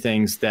sharing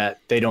things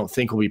that they don't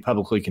think will be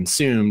publicly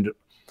consumed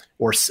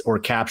or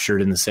captured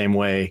in the same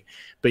way.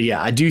 But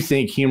yeah, I do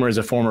think humor is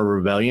a form of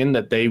rebellion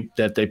that they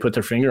put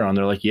their finger on.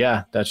 They're like,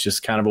 yeah, that's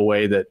just kind of a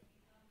way that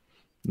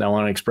I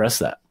want to express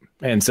that.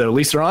 And so at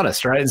least they're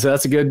honest, right? And so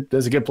that's a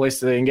good place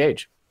to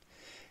engage.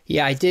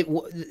 Yeah, I did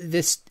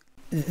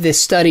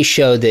this study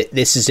showed that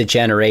this is a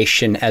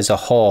generation as a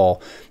whole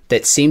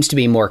that seems to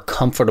be more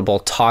comfortable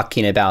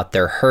talking about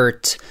their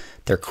hurt,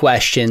 their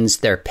questions,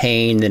 their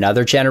pain than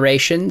other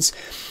generations.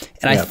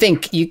 And I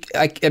think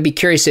I'd be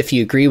curious if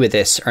you agree with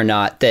this or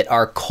not, that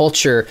our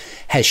culture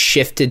has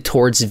shifted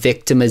towards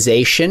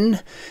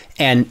victimization.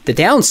 And the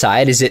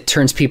downside is it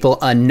turns people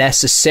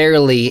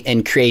unnecessarily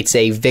and creates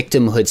a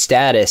victimhood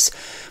status.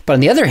 But on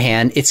the other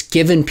hand, it's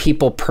given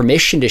people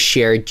permission to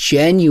share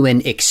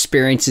genuine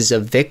experiences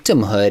of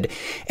victimhood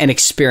and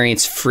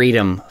experience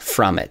freedom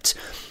from it.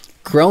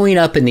 Growing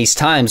up in these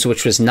times,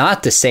 which was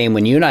not the same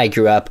when you and I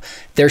grew up,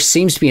 there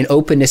seems to be an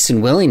openness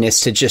and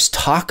willingness to just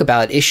talk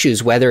about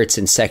issues, whether it's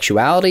in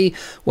sexuality,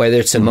 whether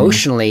it's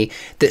emotionally,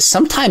 that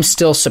sometimes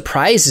still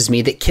surprises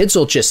me that kids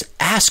will just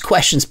ask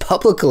questions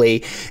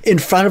publicly in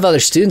front of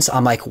other students.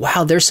 I'm like,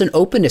 wow, there's an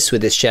openness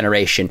with this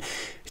generation.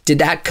 Did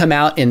that come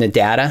out in the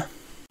data?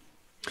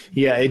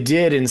 Yeah, it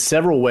did in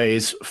several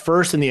ways.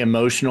 First, in the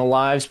emotional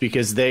lives,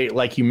 because they,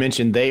 like you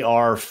mentioned, they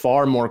are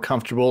far more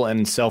comfortable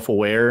and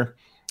self-aware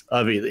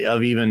of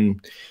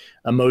even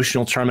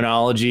emotional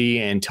terminology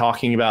and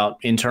talking about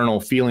internal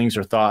feelings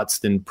or thoughts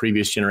than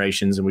previous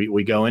generations. And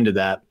we go into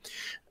that.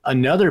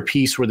 Another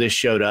piece where this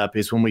showed up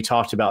is when we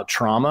talked about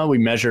trauma. We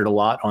measured a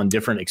lot on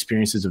different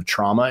experiences of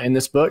trauma in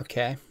this book.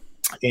 Okay.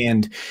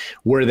 And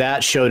where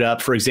that showed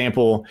up, for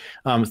example,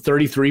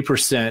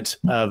 33%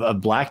 of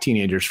Black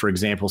teenagers, for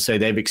example, say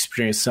they've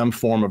experienced some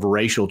form of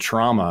racial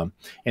trauma.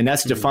 And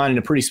that's defined in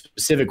a pretty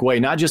specific way,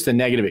 not just a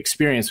negative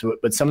experience,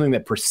 but something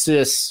that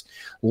persists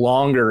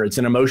longer. It's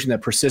an emotion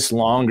that persists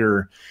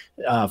longer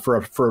for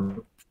a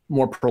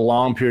more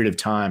prolonged period of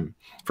time,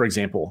 for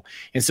example.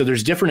 And so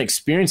there's different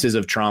experiences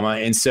of trauma.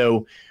 And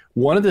so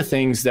one of the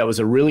things that was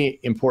a really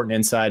important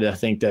insight, I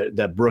think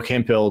that Brooke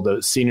Hemphill,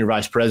 the senior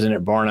vice president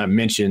at Barna,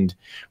 mentioned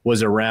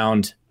was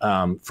around,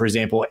 for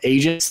example,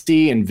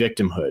 agency and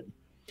victimhood.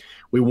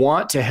 We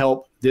want to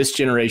help this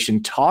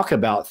generation talk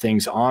about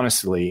things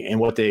honestly and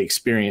what they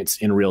experience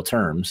in real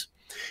terms,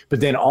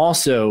 but then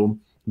also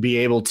be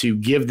able to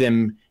give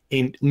them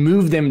and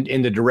move them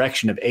in the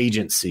direction of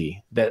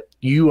agency, that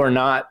you are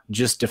not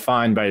just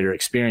defined by your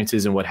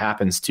experiences and what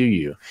happens to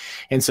you.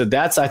 And so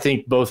that's, I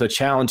think, both a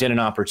challenge and an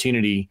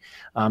opportunity,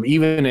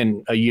 even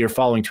in a year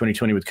following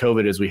 2020 with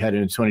COVID, as we head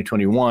into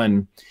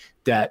 2021,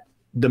 that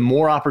the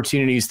more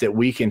opportunities that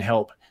we can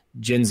help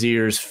Gen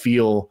Zers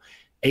feel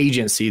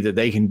agency, that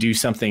they can do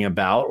something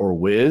about or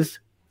with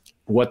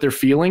what they're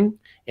feeling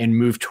and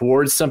move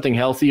towards something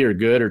healthy or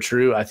good or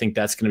true, I think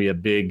that's going to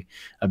be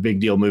a big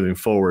deal moving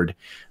forward.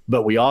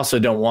 But we also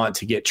don't want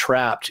to get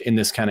trapped in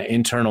this kind of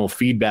internal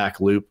feedback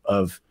loop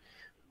of,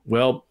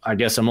 well, I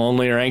guess I'm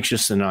lonely or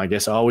anxious, and I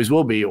guess I always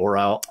will be,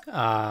 or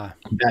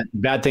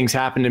bad things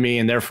happen to me,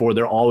 and therefore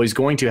they're always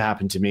going to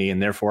happen to me,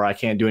 and therefore I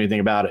can't do anything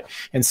about it.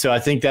 And so I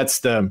think that's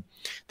going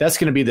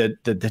to be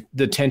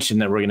the tension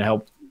that we're going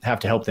to have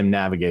to help them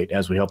navigate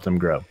as we help them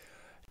grow.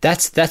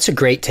 That's a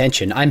great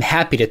tension. I'm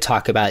happy to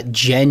talk about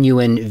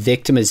genuine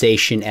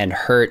victimization and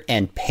hurt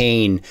and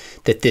pain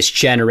that this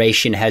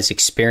generation has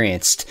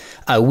experienced.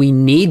 We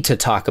need to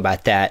talk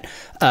about that.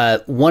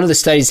 One of the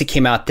studies that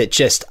came out that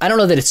I don't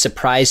know that it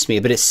surprised me,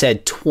 but it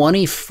said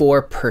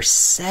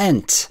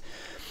 24%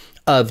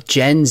 of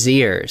Gen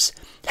Zers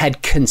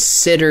had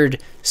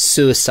considered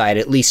suicide,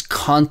 at least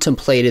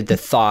contemplated the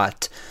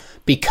thought,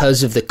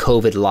 because of the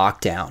COVID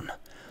lockdown.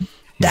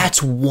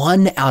 That's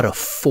 1 out of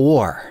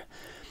 4.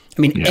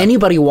 I mean,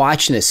 Anybody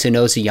watching this who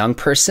knows a young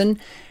person,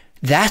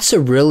 that's a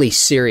really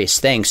serious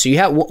thing. So you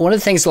have one of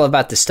the things I love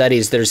about the study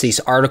is there's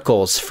these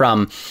articles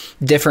from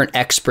different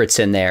experts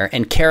in there,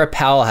 and Kara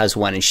Powell has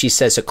one, and she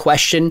says a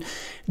question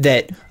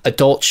that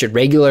adults should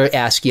regularly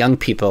ask young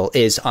people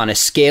is, on a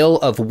scale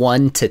of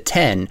 1 to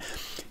 10,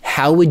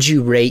 how would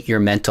you rate your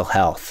mental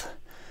health?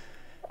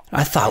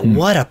 I thought,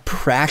 what a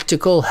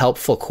practical,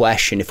 helpful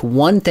question. If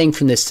one thing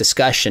from this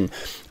discussion,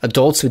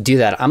 adults would do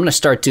that, I'm going to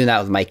start doing that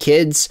with my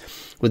kids,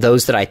 with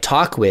those that I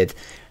talk with.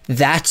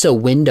 That's a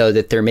window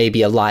that there may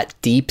be a lot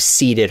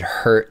deep-seated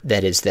hurt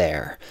that is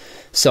there.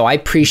 So I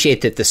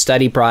appreciate that the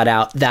study brought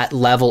out that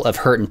level of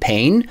hurt and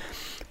pain,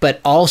 but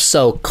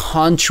also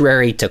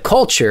contrary to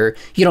culture,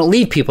 you don't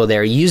leave people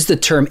there. Use the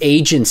term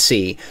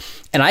agency.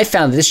 And I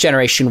found this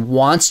generation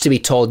wants to be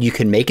told you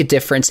can make a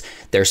difference.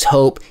 There's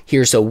hope.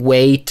 Here's a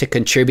way to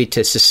contribute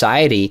to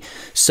society.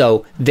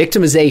 So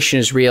victimization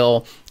is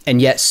real, and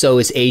yet so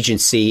is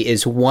agency,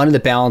 is one of the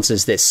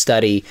balances that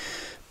study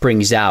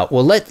brings out.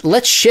 Well,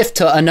 let's shift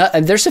to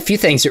another. There's a few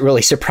things that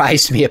really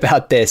surprised me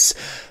about this.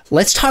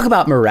 Let's talk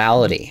about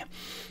morality,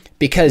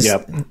 because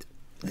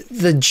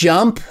the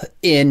jump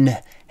in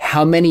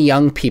how many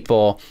young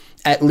people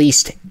at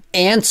least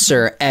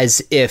answer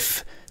as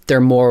if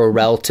they're moral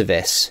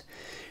relativists,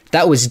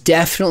 that was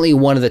definitely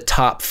one of the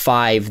top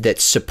 5 that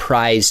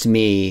surprised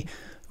me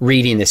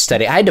reading this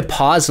study. I had to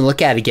pause and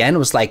look at it again. It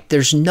was like,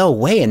 there's no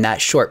way in that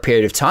short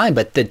period of time,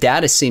 but the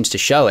data seems to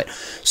show it.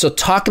 So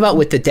talk about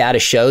what the data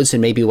shows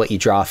and maybe what you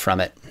draw from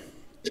it.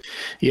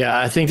 Yeah,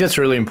 I think that's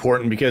really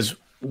important, because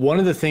one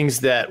of the things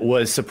that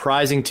was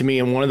surprising to me,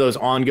 and one of those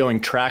ongoing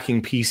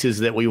tracking pieces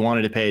that we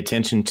wanted to pay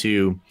attention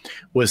to,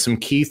 was some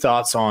key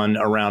thoughts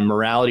around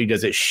morality.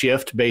 Does it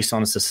shift based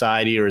on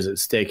society, or does it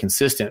stay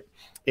consistent?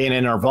 And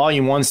in our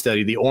volume 1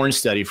 study, the Orange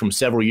study from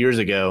several years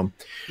ago,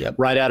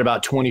 right at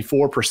about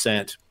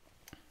 24%,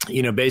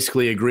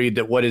 basically agreed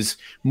that what is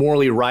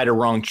morally right or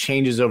wrong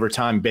changes over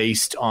time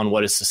based on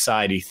what a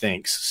society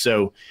thinks.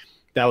 So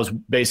that was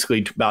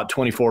basically about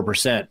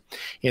 24%.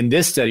 In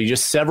this study,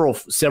 just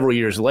several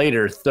years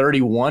later,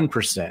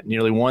 31%,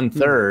 nearly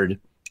 1/3,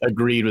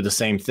 agreed with the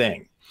same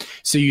thing.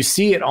 So you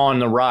see it on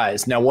the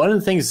rise. Now, one of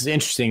the things that's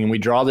interesting, and we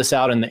draw this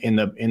out in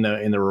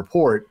the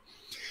report,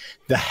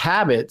 the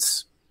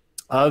habits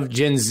of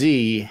Gen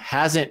Z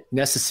hasn't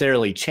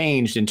necessarily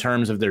changed in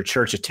terms of their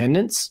church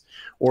attendance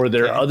or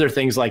their other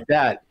things like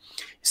that.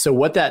 So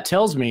what that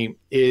tells me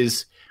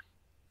is,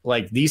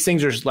 like, these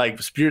things are like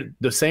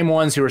the same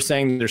ones who are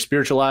saying their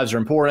spiritual lives are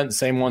important, the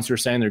same ones who are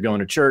saying they're going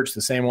to church,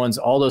 the same ones,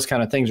 all those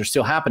kind of things are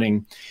still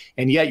happening.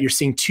 And yet you're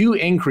seeing 2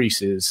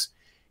 increases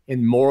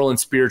in moral and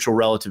spiritual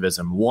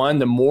relativism. One,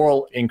 the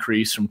moral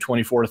increase from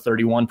 24 to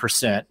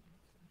 31%.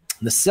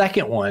 The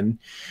second one,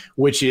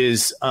 which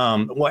is,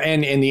 and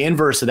the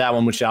inverse of that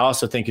one, which I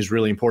also think is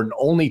really important,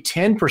 only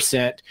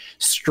 10%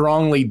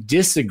 strongly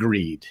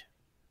disagreed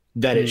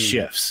that it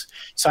shifts.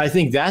 So I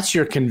think that's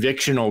your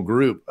convictional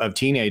group of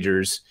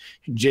teenagers,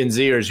 Gen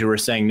Zers, who are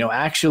saying, no,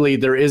 actually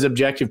there is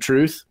objective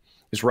truth.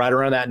 It's right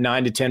around that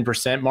 9 to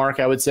 10%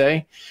 mark, I would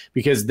say,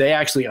 because they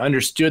actually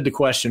understood the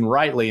question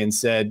rightly and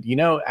said,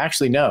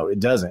 actually, no, it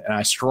doesn't. And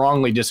I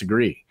strongly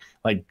disagree.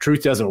 Like,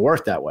 truth doesn't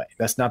work that way.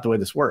 That's not the way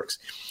this works.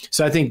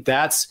 So I think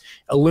that's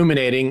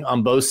illuminating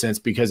on both sides,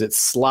 because it's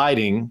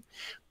sliding,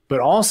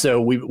 but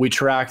also we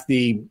track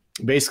the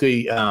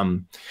basically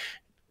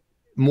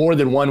more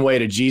than one way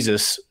to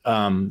Jesus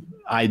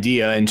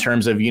idea in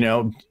terms of,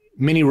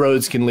 many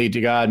roads can lead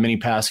to God, many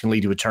paths can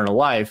lead to eternal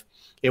life.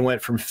 It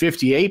went from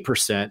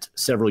 58%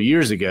 several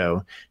years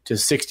ago to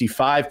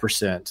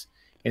 65%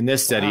 in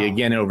this study,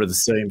 again, over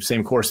the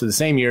same course of the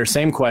same year,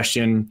 same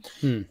question,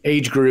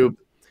 age group,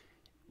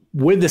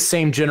 with the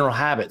same general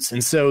habits.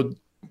 And so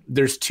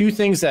there's two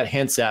things that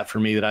hints at for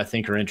me that I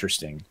think are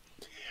interesting.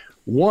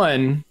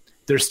 One,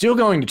 they're still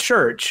going to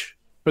church,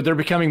 but they're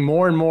becoming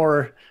more and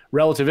more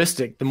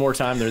relativistic the more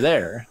time they're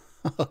there.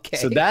 Okay.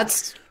 So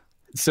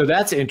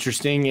that's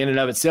interesting in and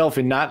of itself,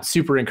 and not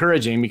super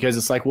encouraging, because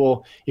it's like,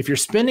 well, if you're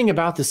spending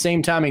about the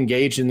same time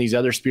engaged in these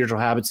other spiritual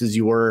habits as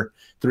you were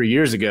 3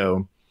 years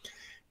ago,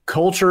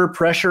 culture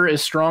pressure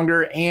is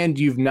stronger, and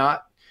you've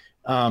not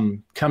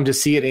come to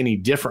see it any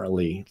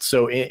differently.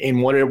 So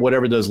in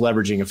whatever those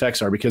leveraging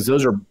effects are, because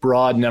those are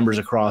broad numbers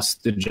across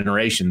the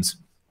generations.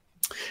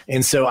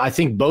 And so I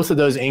think both of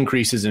those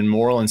increases in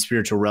moral and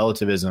spiritual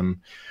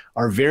relativism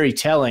are very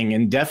telling,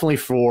 and definitely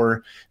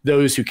for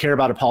those who care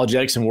about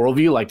apologetics and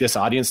worldview like this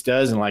audience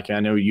does, and like I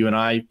know you and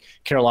I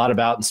care a lot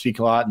about and speak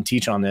a lot and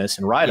teach on this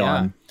and write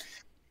on,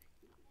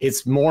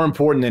 it's more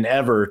important than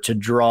ever to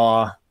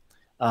draw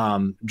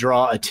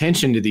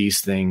attention to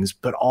these things,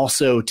 but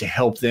also to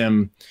help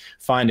them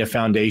find a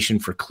foundation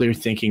for clear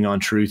thinking on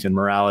truth and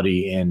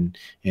morality and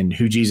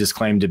who Jesus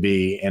claimed to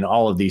be and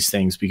all of these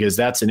things, because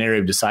that's an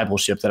area of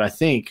discipleship that I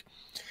think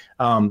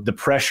the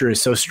pressure is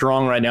so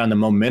strong right now, and the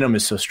momentum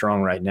is so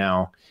strong right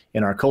now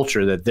in our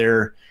culture that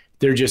they're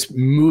just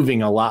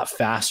moving a lot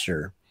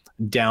faster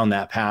down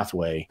that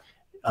pathway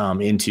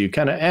into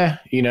kind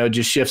of,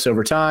 just shifts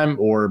over time,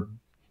 or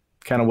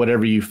kind of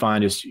whatever you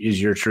find is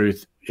your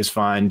truth is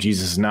fine.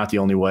 Jesus is not the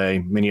only way.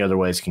 Many other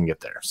ways can get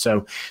there.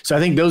 So I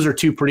think those are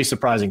two pretty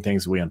surprising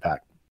things that we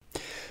unpacked.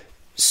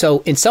 So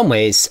in some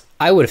ways,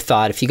 I would have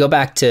thought if you go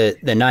back to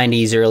the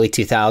 90s, early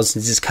 2000s,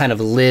 it's kind of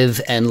live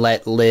and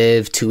let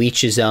live, to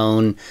each his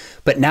own.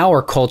 But now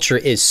our culture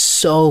is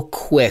so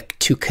quick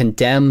to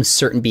condemn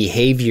certain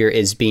behavior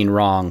as being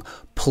wrong,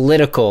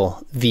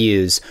 political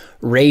views,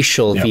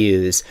 racial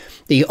views,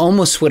 that you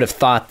almost would have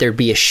thought there'd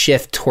be a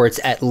shift towards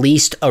at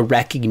least a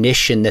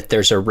recognition that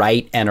there's a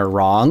right and a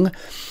wrong.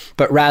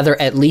 But rather,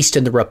 at least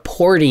in the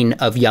reporting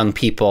of young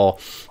people,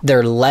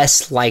 they're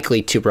less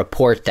likely to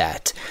report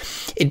that.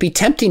 It'd be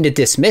tempting to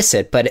dismiss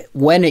it, but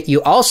when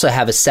you also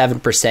have a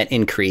 7%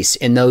 increase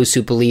in those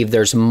who believe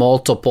there's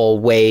multiple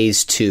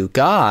ways to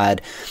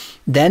God,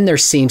 then there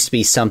seems to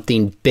be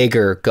something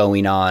bigger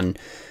going on,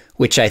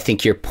 which I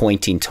think you're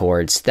pointing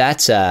towards.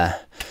 That's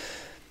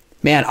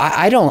man,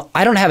 I don't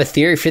have a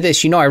theory for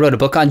this. I wrote a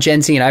book on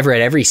Gen Z, and I've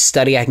read every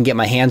study I can get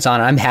my hands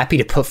on. I'm happy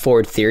to put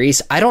forward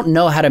theories. I don't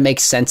know how to make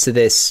sense of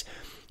this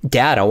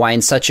data, why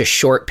in such a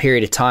short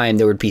period of time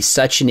there would be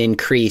such an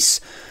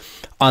increase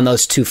on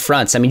those two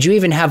fronts. I mean, do you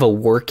even have a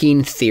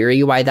working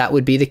theory why that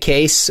would be the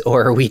case,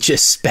 or are we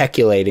just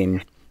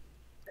speculating?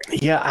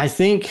 Yeah, I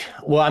think,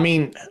 all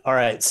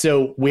right.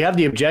 So we have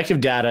the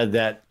objective data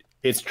that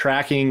it's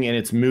tracking and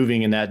it's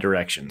moving in that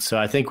direction. So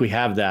I think we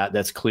have that.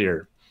 That's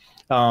clear.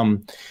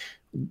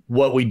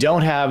 What we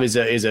don't have is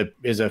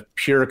a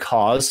pure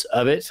cause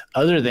of it,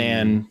 other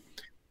than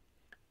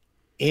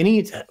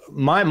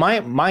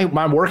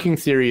my working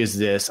theory is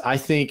this. I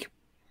think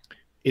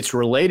it's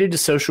related to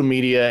social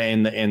media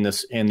and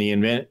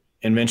the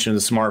invention of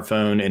the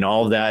smartphone and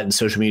all of that, and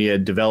social media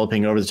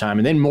developing over the time,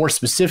 and then more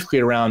specifically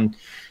around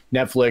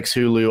Netflix,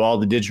 Hulu, all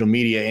the digital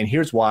media. And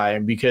here's why: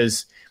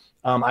 because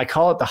I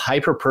call it the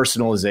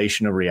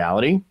hyper-personalization of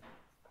reality.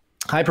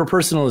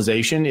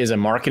 Hyper-personalization is a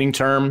marketing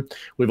term.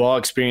 We've all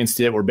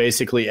experienced it, where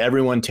basically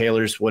everyone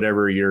tailors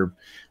whatever you're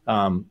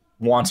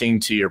wanting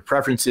to your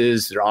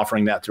preferences. They're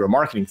offering that through a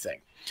marketing thing.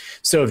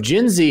 So if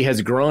Gen Z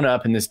has grown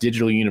up in this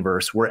digital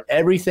universe where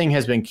everything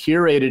has been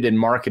curated and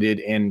marketed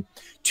and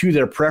to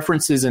their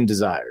preferences and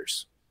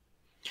desires,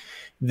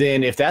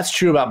 then if that's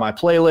true about my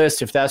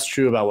playlist, if that's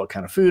true about what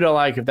kind of food I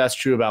like, if that's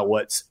true about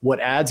what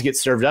ads get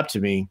served up to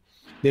me,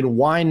 then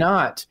why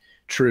not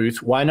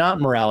truth? Why not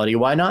morality?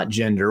 Why not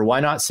gender? Why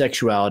not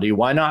sexuality?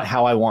 Why not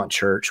how I want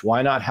church?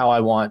 Why not how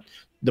I want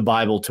the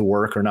Bible to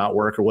work or not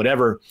work or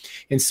whatever?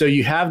 And so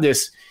you have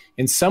this,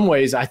 in some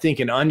ways, I think,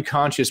 an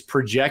unconscious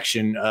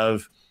projection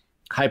of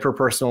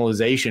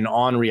hyper-personalization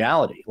on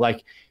reality.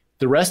 Like,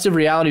 the rest of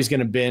reality is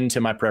going to bend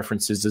to my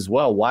preferences as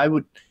well.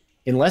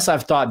 Unless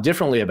I've thought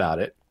differently about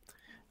it,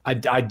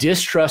 I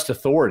distrust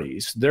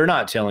authorities. They're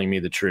not telling me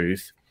the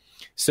truth.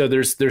 So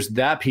there's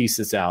that piece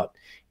that's out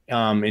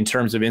in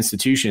terms of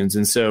institutions.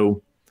 And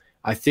so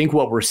I think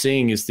what we're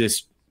seeing is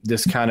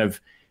this kind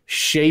of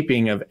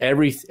shaping of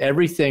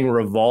everything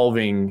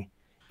revolving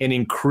in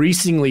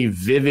increasingly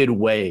vivid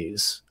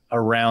ways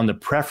around the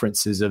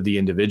preferences of the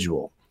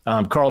individual.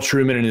 Carl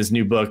Trueman, in his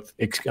new book,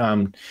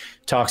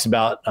 talks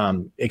about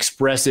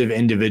expressive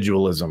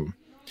individualism,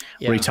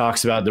 where he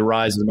talks about the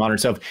rise of the modern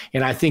self.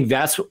 And I think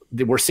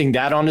we're seeing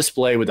that on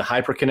display with the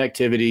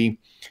hyperconnectivity,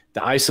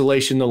 the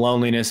isolation, the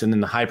loneliness, and then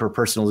the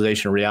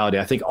hyper-personalization of reality.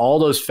 I think all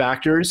those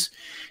factors,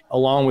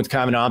 along with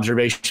kind of an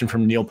observation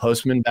from Neil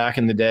Postman back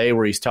in the day,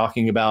 where he's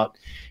talking about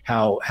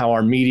how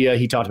our media,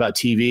 he talked about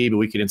TV, but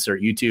we could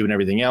insert YouTube and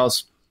everything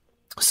else,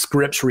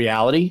 scripts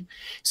reality.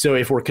 So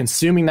if we're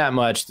consuming that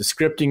much, the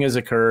scripting has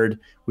occurred.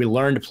 we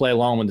learn to play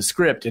along with the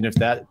script. And if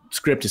that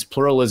script is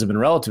pluralism and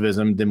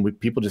relativism, then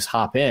people just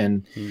hop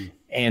in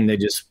and they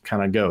just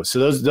kind of go.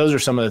 So those are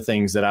some of the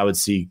things that I would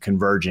see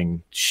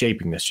converging,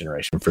 shaping this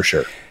generation for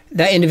sure.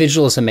 That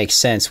individualism makes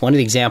sense. One of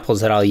the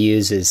examples that I'll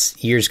use is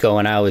years ago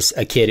when I was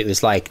a kid, it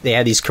was like they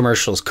had these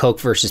commercials, Coke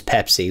versus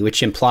Pepsi,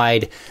 which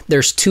implied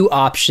there's two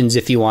options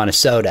if you want a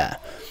soda.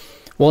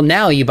 Well,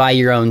 now you buy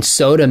your own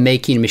soda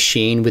making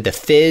machine with the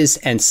fizz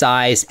and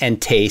size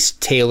and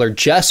taste tailored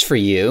just for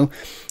you.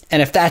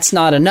 And if that's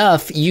not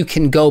enough, you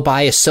can go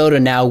buy a soda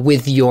now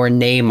with your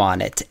name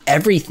on it.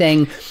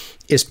 Everything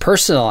is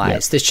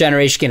personalized. Yep. This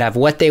generation can have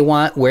what they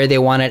want, where they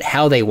want it,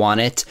 how they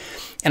want it.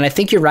 And I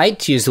think you're right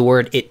to use the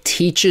word, it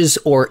teaches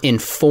or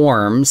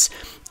informs,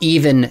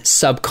 even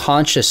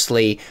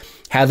subconsciously,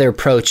 how they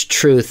approach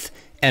truth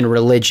and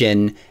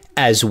religion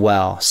as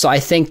well. So I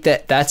think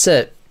that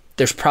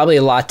there's probably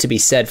a lot to be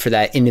said for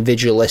that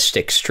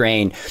individualistic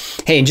strain.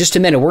 Hey, in just a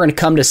minute, we're going to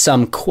come to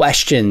some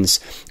questions.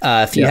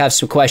 If you have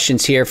some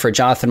questions here for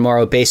Jonathan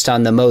Morrow based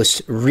on the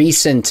most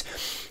recent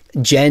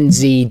Gen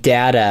Z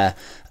data,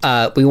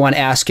 we want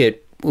to ask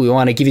it. We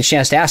want to give you a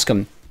chance to ask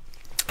them.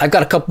 I've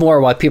got a couple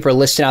more while people are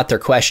listing out their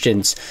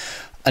questions.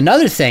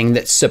 Another thing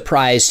that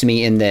surprised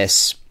me in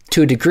this,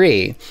 to a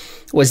degree,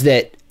 was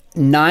that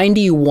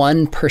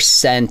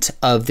 91%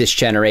 of this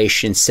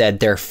generation said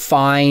they're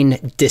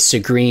fine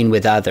disagreeing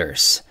with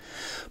others.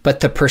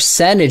 But the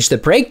percentage, the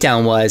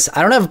breakdown was,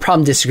 I don't have a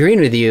problem disagreeing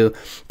with you,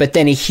 but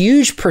then a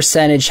huge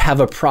percentage have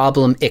a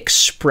problem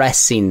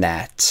expressing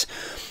that.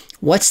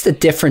 What's the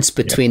difference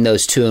between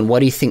those two, and what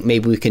do you think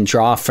maybe we can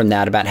draw from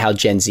that about how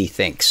Gen Z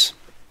thinks?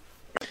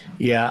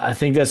 Yeah, I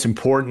think that's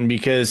important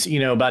because,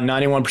 about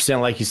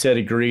 91%, like you said,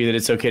 agree that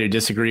it's okay to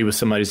disagree with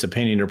somebody's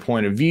opinion or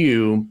point of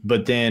view.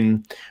 But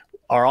then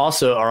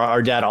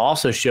our data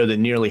also showed that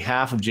nearly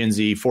half of Gen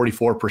Z,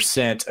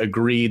 44%,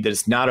 agreed that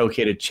it's not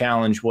okay to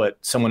challenge what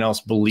someone else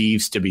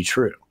believes to be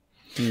true.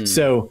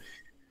 So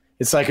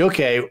it's like,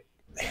 okay,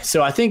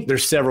 so I think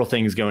there's several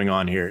things going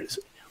on here.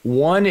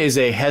 One is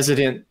a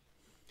hesitance,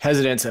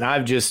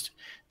 and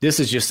this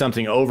is just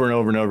something over and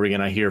over and over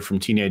again I hear from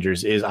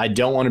teenagers is I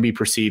don't want to be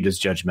perceived as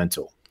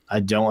judgmental.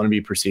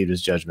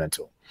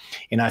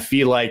 And I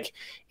feel like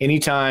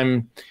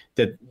anytime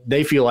that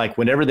they feel like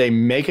whenever they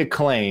make a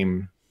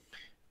claim,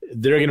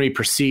 they're going to be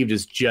perceived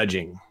as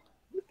judging.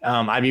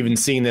 I've even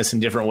seen this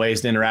in different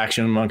ways in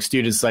interaction among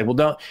students. Like,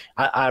 well,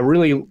 I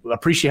really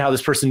appreciate how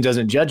this person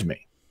doesn't judge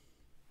me.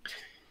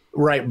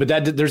 Right. But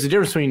there's a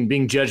difference between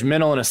being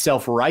judgmental in a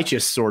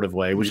self-righteous sort of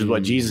way, which is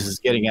what Jesus is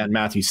getting at in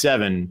Matthew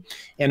 7,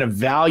 and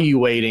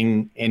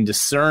evaluating and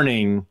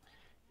discerning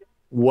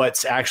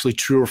what's actually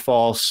true or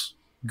false,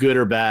 good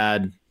or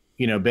bad,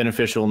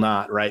 beneficial or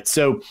not. Right.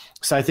 So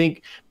I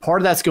think part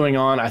of that's going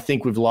on. I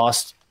think we've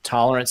lost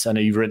tolerance. I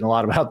know you've written a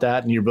lot about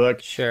that in your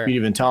book, sure.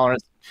 Community of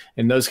Intolerance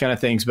and those kind of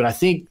things. But I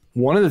think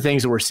one of the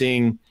things that we're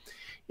seeing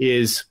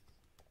is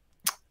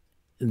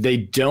they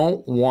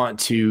don't want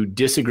to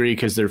disagree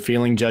because they're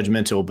feeling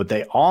judgmental, but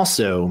they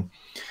also,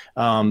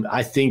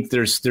 I think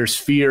there's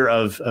fear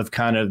of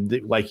kind of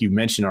like you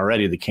mentioned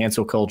already, the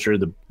cancel culture,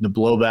 the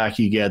blowback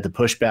you get, the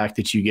pushback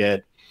that you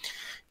get.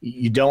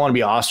 You don't want to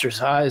be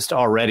ostracized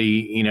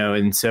already,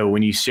 and so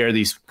when you share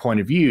these point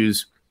of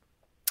views,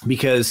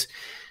 because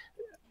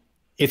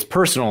it's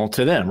personal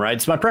to them, right?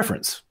 It's my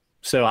preference.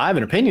 So I have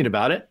an opinion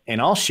about it and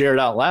I'll share it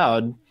out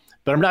loud,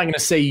 but I'm not going to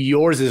say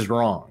yours is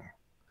wrong.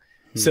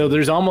 So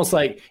there's almost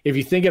like, if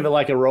you think of it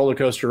like a roller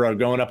coaster road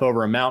going up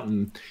over a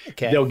mountain,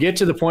 they'll get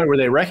to the point where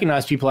they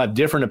recognize people have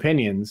different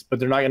opinions, but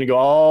they're not going to go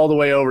all the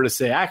way over to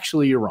say,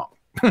 actually, you're wrong.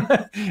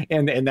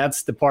 and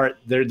that's the part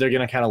they're going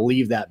to kind of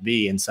leave that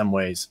be in some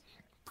ways,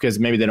 because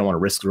maybe they don't want to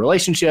risk the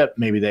relationship.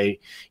 Maybe they,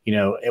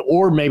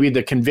 or maybe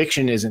the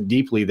conviction isn't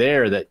deeply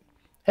there that,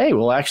 hey,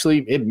 well,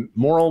 actually,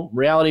 moral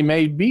reality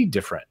may be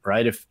different,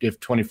 right? If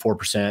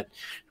 24%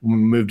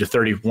 move to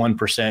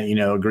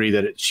 31%, agree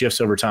that it shifts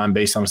over time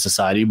based on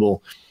society,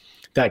 well,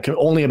 that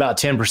only about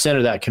 10%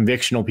 of that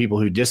convictional people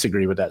who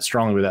disagree with that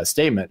strongly with that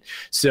statement.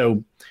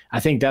 So I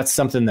think that's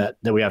something that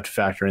we have to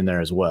factor in there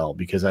as well,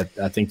 because I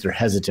think they're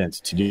hesitant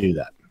to do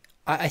that.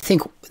 I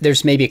think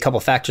there's maybe a couple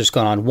factors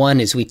going on.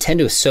 One is we tend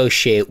to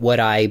associate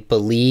what I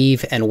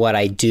believe and what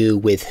I do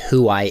with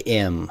who I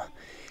am.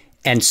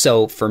 And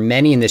so for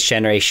many in this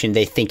generation,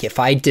 they think if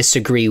I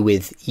disagree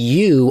with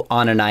you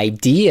on an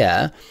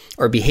idea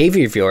or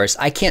behavior of yours,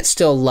 I can't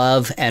still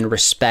love and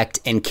respect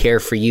and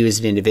care for you as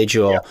an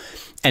individual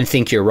and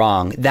think you're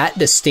wrong. That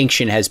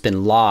distinction has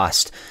been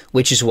lost,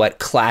 which is what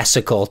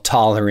classical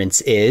tolerance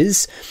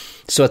is.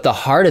 So at the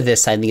heart of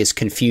this, I think, is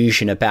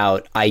confusion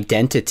about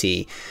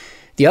identity.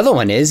 The other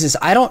one is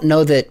I don't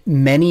know that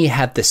many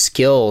have the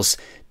skills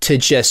to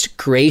just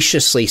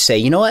graciously say,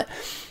 you know what?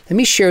 Let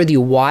me share with you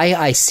why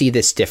I see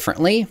this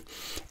differently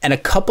and a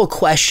couple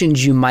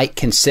questions you might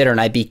consider.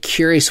 And I'd be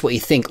curious what you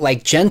think,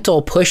 like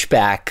gentle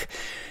pushback,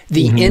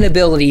 the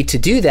inability to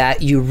do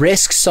that. You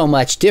risk so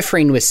much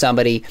differing with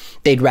somebody,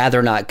 they'd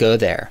rather not go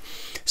there.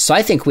 So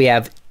I think we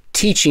have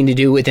teaching to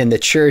do within the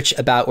church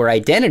about where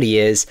identity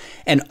is,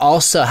 and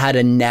also how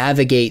to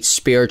navigate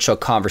spiritual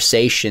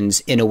conversations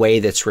in a way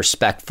that's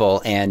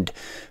respectful and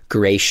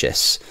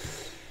gracious.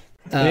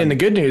 And the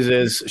good news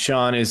is,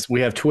 Sean, is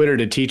we have Twitter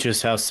to teach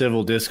us how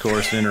civil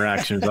discourse and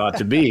interactions ought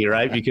to be,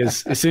 right?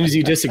 Because as soon as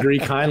you disagree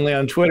kindly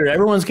on Twitter,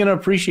 everyone's going to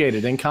appreciate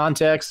it in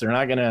context. They're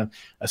not going to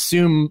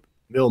assume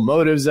ill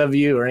motives of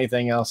you or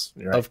anything else.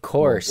 Right? Of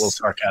course. We'll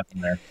sarcasm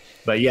there.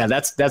 But yeah,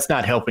 that's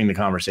not helping the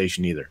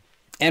conversation either.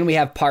 And we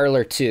have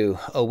Parler too.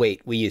 Oh,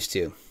 wait, we used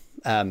to.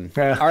 All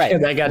right.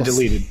 That got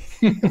deleted.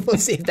 We'll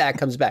see if that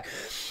comes back.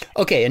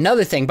 Okay,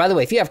 another thing, by the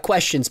way, if you have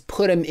questions,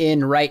 put them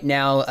in right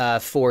now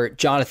for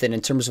Jonathan in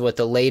terms of what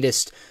the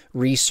latest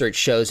research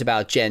shows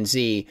about Gen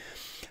Z.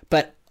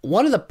 But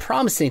one of the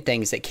promising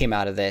things that came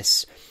out of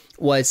this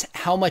was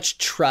how much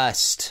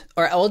trust,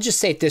 or I'll just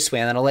say it this way,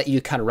 and then I'll let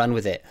you kind of run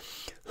with it.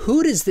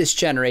 Who does this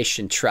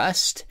generation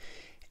trust,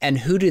 and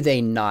who do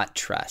they not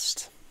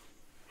trust?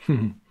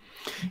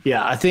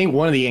 Yeah, I think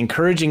one of the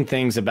encouraging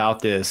things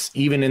about this,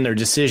 even in their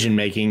decision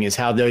making, is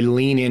how they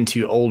lean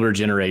into older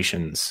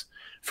generations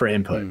for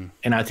input.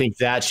 And I think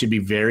that should be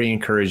very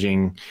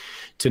encouraging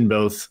to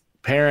both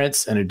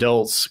parents and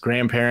adults,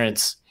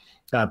 grandparents,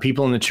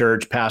 people in the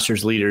church,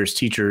 pastors, leaders,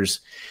 teachers,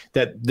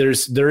 that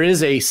there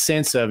is a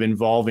sense of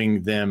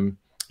involving them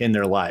in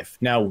their life.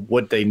 Now,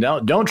 what they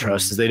don't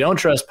trust is they don't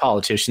trust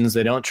politicians,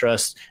 they don't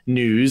trust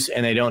news,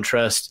 and they don't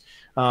trust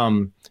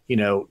kind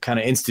of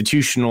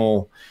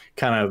institutional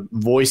kind of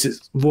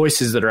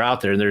voices that are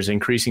out there. There's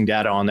increasing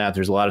data on that.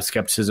 There's a lot of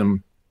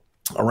skepticism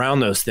around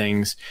those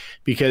things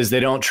because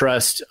they don't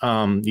trust,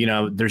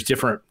 there's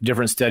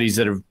different studies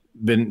that have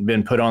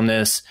been put on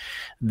this,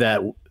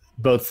 that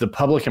both the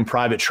public and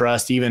private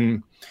trust,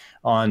 even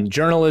on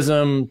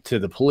journalism, to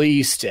the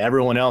police, to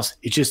everyone else,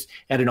 it's just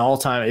at an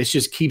all-time, it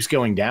just keeps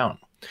going down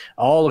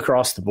all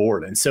across the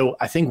board. And so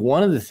I think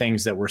one of the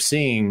things that we're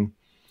seeing,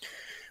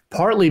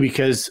 partly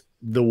because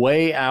the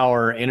way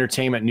our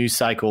entertainment news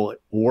cycle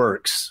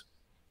works,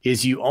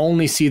 is you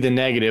only see the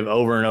negative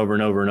over and over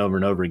and over and over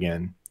and over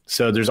again.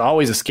 So there's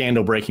always a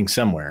scandal breaking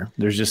somewhere.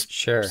 There's just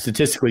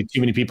statistically too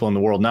many people in the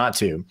world not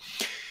to.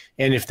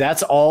 And if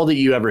that's all that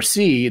you ever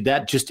see,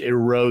 that just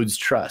erodes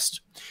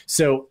trust.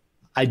 So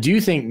I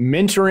do think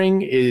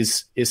mentoring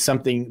is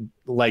something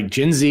like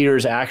Gen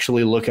Zers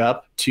actually look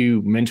up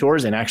to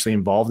mentors and actually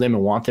involve them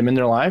and want them in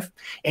their life.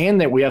 And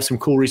that we have some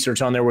cool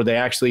research on there where they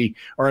actually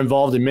are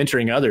involved in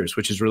mentoring others,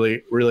 which is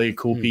really, really a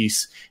cool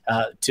piece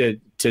to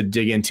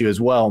dig into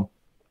as well.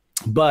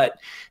 But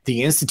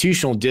the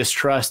institutional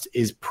distrust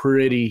is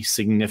pretty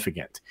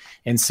significant.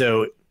 And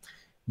so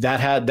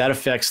that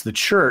affects the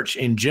church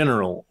in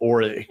general,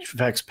 or it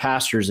affects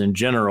pastors in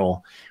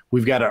general.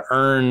 We've got to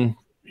earn,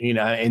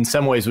 in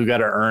some ways we've got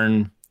to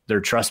earn their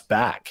trust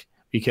back,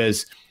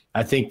 because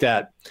I think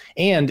that,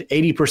 and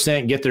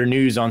 80% get their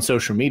news on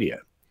social media,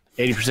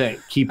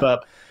 80% keep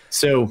up.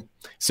 So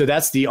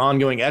that's the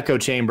ongoing echo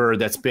chamber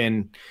that's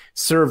been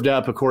served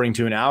up according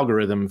to an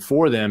algorithm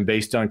for them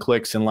based on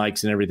clicks and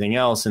likes and everything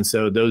else. And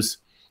so those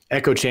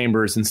echo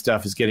chambers and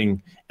stuff is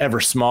getting ever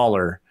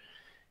smaller.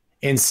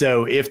 And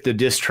so if the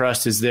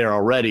distrust is there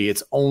already,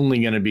 it's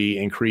only going to be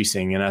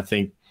increasing. And I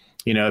think,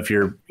 if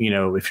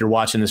you're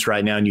watching this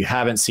right now and you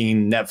haven't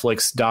seen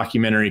Netflix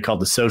documentary called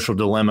The Social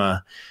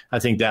Dilemma, I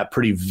think that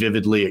pretty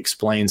vividly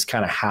explains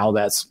kind of how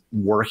that's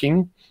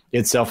working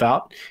itself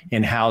out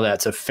and how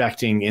that's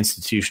affecting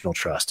institutional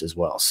trust as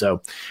well.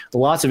 So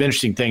lots of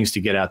interesting things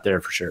to get out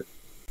there for sure.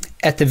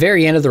 At the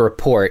very end of the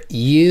report,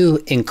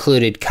 you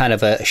included kind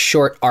of a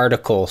short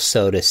article,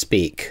 so to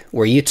speak,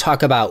 where you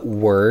talk about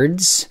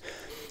words.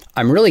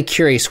 I'm really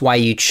curious why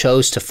you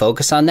chose to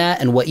focus on that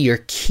and what your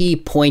key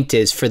point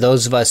is for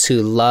those of us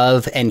who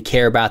love and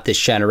care about this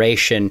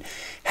generation,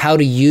 how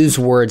to use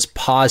words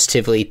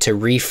positively to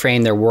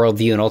reframe their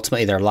worldview and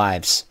ultimately their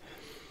lives.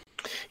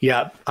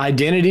 Yeah,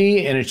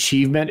 identity and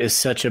achievement is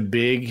such a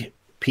big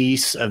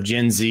piece of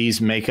Gen Z's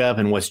makeup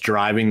and what's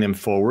driving them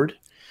forward.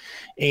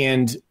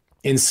 And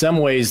in some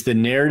ways, the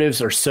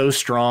narratives are so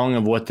strong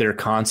of what they're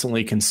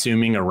constantly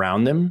consuming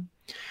around them.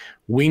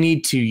 We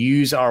need to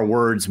use our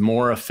words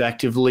more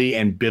effectively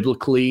and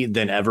biblically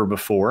than ever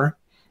before.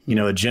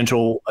 A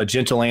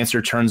gentle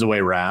answer turns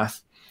away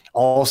wrath.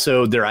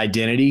 Also, their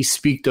identity,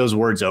 speak those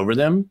words over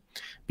them,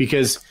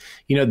 because,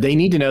 they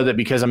need to know that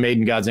because I'm made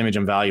in God's image,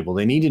 I'm valuable.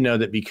 They need to know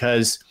that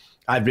because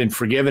I've been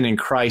forgiven in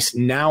Christ,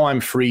 now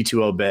I'm free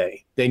to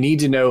obey. They need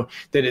to know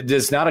that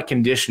it's not a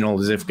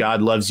conditional as if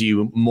God loves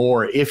you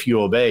more if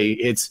you obey.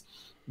 It's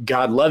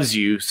God loves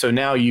you, so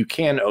now you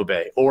can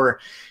obey. Or,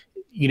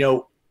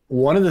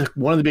 one of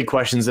the big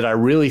questions that I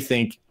really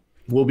think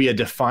will be a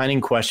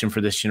defining question for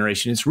this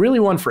generation. It's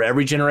really one for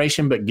every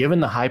generation, but given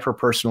the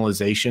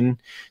hyper-personalization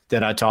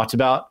that I talked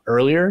about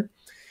earlier,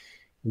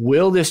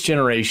 will this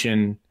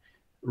generation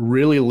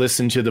really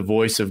listen to the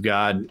voice of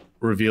God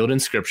revealed in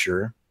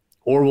Scripture,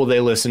 or will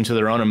they listen to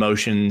their own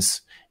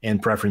emotions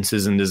and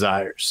preferences and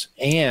desires?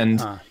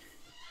 And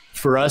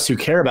for us who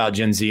care about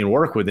Gen Z and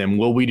work with them,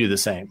 will we do the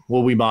same?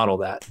 Will we model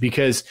that?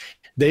 Because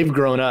they've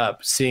grown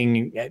up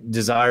seeing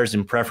desires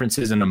and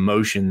preferences and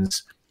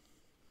emotions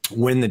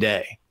win the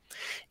day.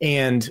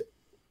 And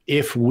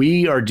if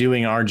we are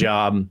doing our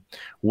job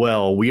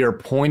well, we are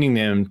pointing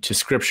them to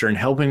Scripture and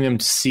helping them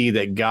to see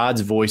that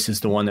God's voice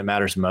is the one that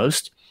matters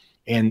most.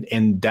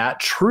 And that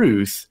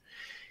truth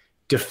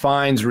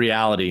defines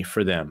reality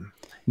for them,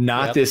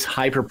 not this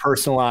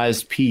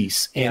hyper-personalized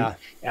piece. And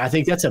I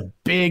think that's a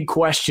big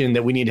question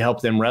that we need to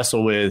help them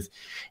wrestle with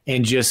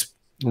and just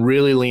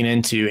really lean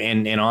into.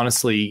 And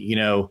honestly, you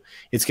know,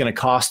 it's going to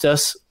cost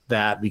us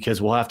that, because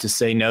we'll have to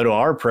say no to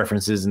our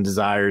preferences and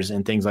desires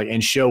and things like,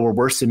 and show where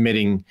we're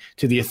submitting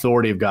to the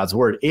authority of God's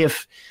word.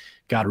 If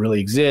God really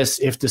exists,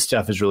 if this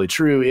stuff is really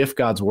true, if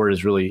God's word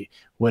is really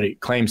what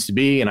it claims to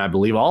be, and I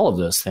believe all of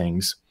those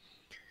things,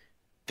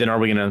 then are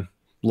we going to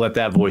let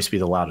that voice be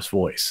the loudest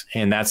voice?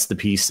 And that's the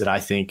piece that I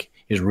think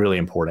is really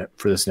important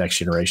for this next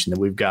generation that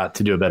we've got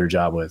to do a better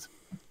job with.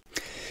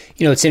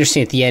 You know, it's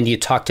interesting at the end, you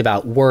talked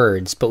about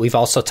words, but we've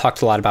also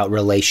talked a lot about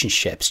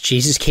relationships.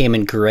 Jesus came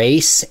in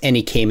grace and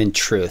he came in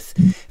truth.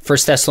 1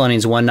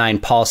 Thessalonians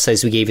 1:9, Paul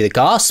says, we gave you the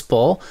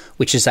gospel,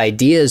 which is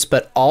ideas,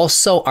 but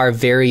also our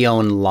very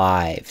own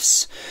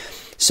lives.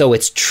 So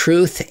it's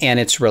truth and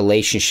it's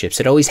relationships.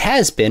 It always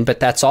has been, but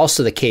that's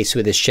also the case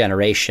with this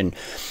generation.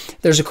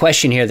 There's a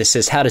question here that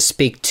says how to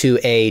speak to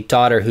a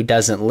daughter who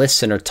doesn't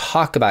listen or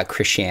talk about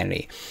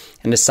Christianity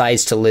and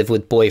decides to live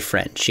with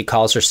boyfriend. She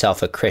calls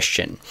herself a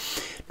Christian.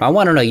 I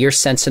want to know your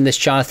sense in this,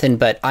 Jonathan,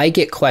 but I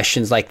get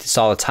questions like this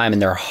all the time,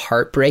 and they're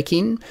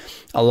heartbreaking.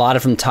 A lot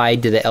of them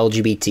tied to the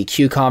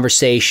LGBTQ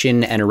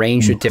conversation and a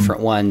range of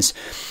different ones.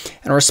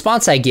 And a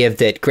response I give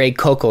that Greg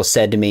Koukl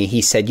said to me,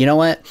 he said, you know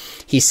what?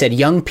 He said,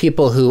 young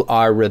people who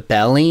are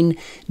rebelling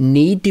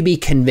need to be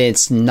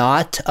convinced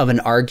not of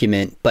an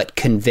argument, but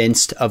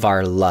convinced of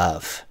our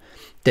love.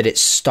 That it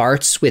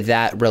starts with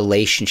that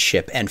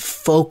relationship, and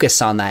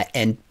focus on that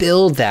and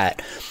build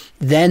that.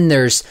 Then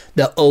there's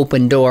the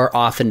open door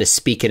often to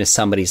speak into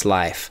somebody's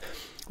life.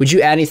 Would you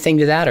add anything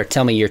to that, or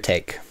tell me your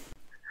take?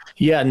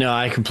 Yeah, no,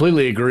 I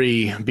completely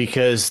agree,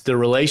 because the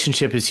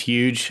relationship is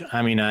huge.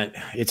 I mean,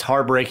 it's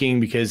heartbreaking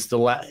because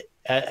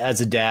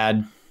as a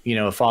dad, you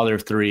know, a father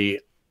of three,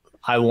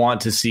 I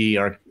want to see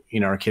our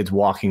kids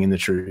walking in the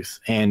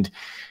truth. And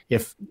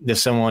if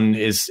someone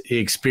is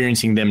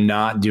experiencing them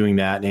not doing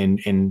that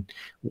and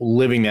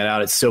living that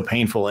out, it's so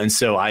painful. And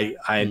so I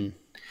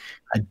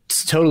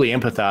totally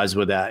empathize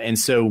with that. And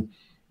so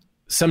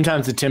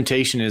sometimes the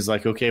temptation is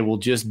like, okay, we'll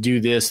just do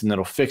this and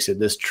that'll fix it,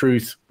 this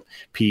truth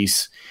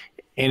piece.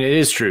 And it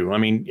is true. I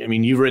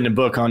mean, you've written a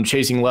book on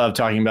Chasing Love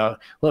talking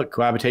about, look,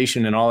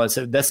 cohabitation and all that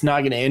stuff. That's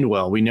not going to end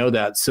well. We know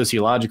that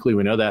sociologically,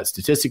 we know that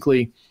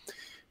statistically.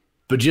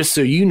 But just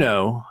so you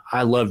know,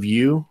 I love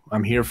you.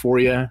 I'm here for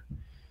you.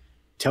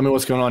 Tell me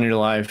what's going on in your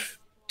life.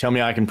 Tell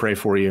me I can pray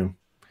for you.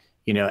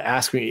 You know,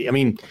 ask me. I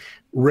mean,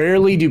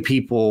 rarely do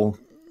people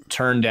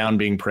turn down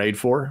being prayed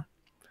for.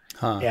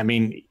 I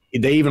mean,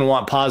 they even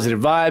want positive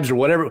vibes or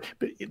whatever,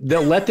 but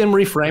they'll let them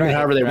reframe it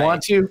however they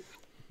want to.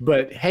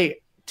 But hey,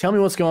 tell me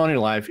what's going on in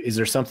your life. Is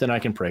there something I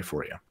can pray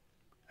for you?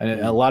 And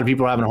a lot of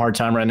people are having a hard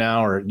time right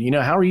now, or, you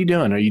know, how are you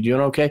doing? Are you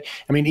doing okay?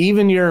 I mean,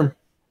 even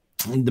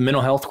the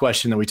mental health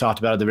question that we talked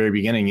about at the very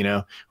beginning, you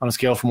know, on a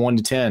scale from 1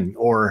 to 10,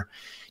 or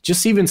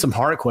just even some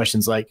heart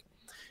questions like,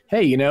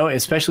 hey, you know,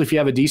 especially if you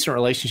have a decent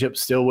relationship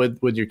still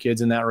with your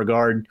kids in that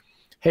regard.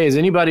 Hey, has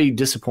anybody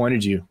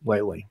disappointed you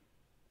lately?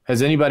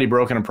 Has anybody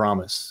broken a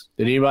promise?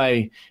 Has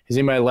anybody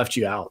left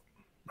you out?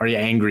 Are you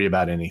angry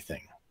about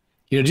anything?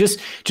 You know,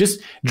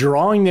 just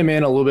drawing them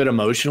in a little bit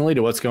emotionally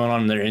to what's going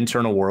on in their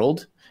internal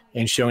world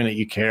and showing that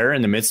you care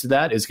in the midst of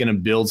that is going to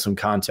build some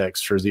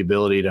context for the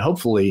ability to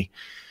hopefully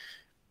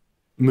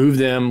move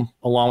them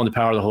along with the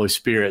power of the Holy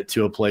Spirit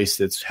to a place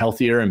that's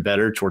healthier and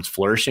better towards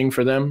flourishing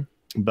for them.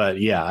 But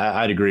yeah,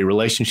 I'd agree.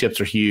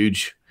 Relationships are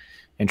huge,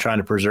 and trying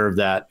to preserve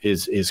that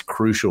is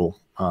crucial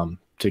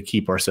to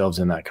keep ourselves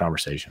in that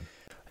conversation.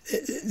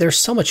 There's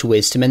so much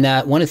wisdom in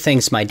that. One of the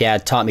things my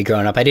dad taught me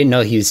growing up, I didn't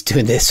know he was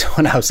doing this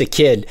when I was a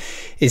kid,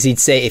 is he'd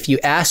say, if you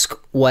ask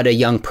what a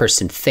young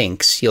person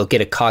thinks, you'll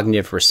get a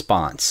cognitive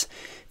response.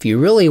 If you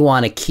really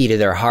want a key to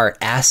their heart,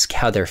 ask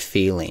how they're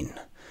feeling.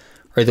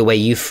 Or the way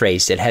you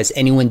phrased it, has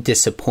anyone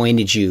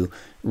disappointed you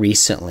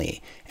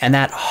recently? And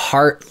that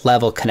heart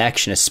level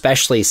connection,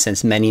 especially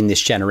since many in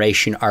this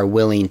generation are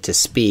willing to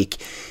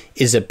speak,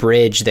 is a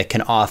bridge that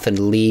can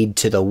often lead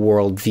to the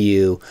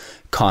worldview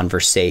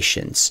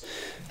conversations.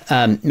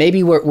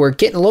 Maybe we're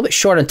getting a little bit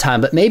short on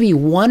time, but maybe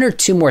one or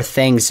two more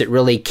things that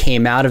really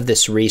came out of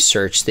this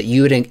research that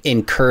you would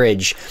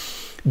encourage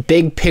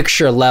big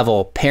picture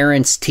level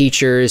parents,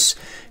 teachers,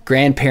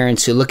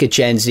 grandparents who look at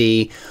Gen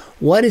Z.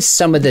 What is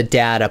some of the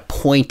data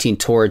pointing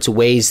towards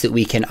ways that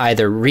we can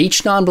either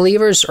reach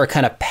non-believers or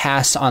kind of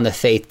pass on the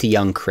faith to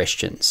young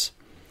Christians?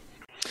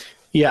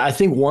 Yeah, I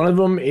think one of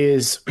them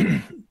is,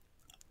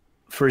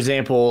 for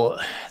example,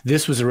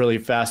 this was a really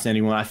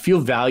fascinating one. I feel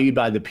valued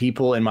by the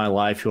people in my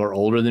life who are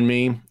older than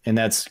me, and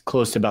that's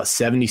close to about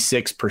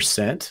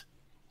 76%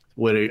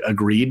 would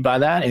agreed by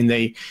that. And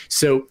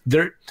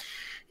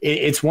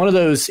it's one of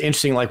those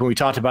interesting, like when we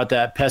talked about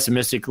that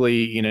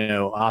pessimistically,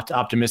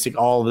 optimistic,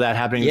 all of that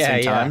happening at the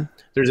same time.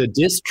 There's a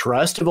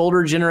distrust of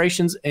older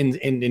generations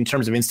in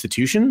terms of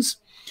institutions,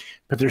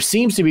 but there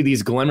seems to be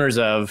these glimmers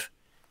of,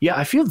 yeah,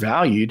 I feel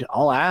valued.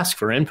 I'll ask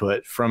for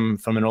input from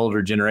an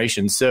older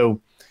generation.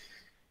 So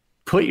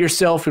put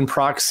yourself in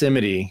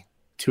proximity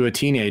to a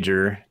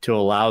teenager to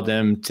allow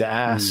them to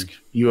ask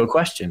you a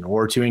question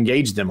or to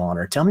engage them on,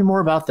 or tell me more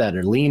about that,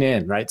 or lean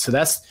in, right? So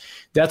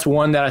that's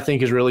one that I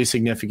think is really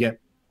significant.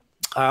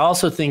 I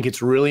also think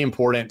it's really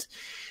important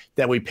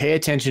that we pay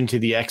attention to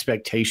the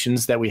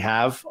expectations that we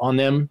have on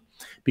them,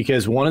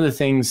 because one of the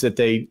things that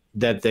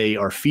they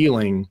are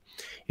feeling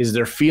is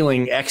they're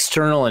feeling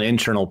external and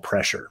internal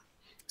pressure.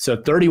 So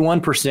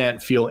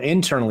 31% feel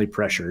internally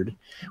pressured,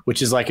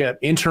 which is like an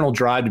internal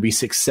drive to be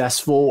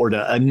successful or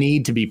a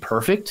need to be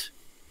perfect.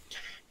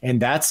 And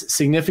that's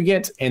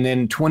significant. And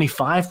then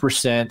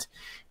 25%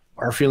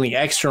 are feeling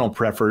external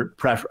pressured,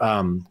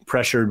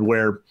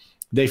 where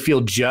they feel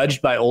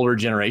judged by older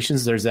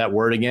generations. There's that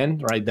word again,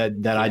 right?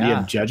 That idea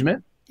of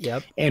judgment.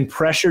 Yep. And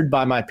pressured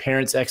by my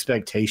parents'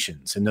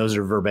 expectations. And those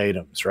are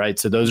verbatims, right?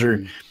 So those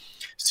are,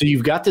 so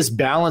you've got this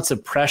balance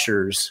of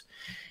pressures.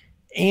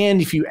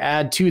 And if you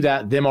add to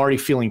that, them already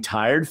feeling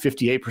tired,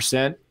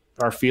 58%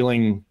 are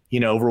feeling,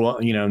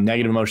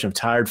 negative emotion of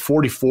tired.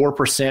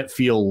 44%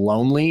 feel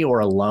lonely or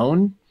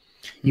alone.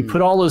 You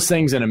put all those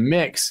things in a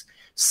mix,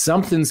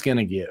 something's going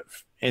to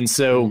give. And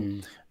so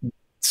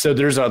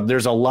there's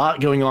a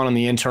lot going on in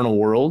the internal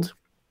world.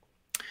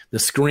 The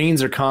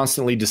screens are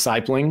constantly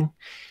discipling,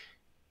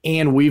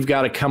 and we've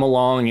got to come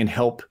along and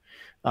help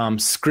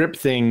script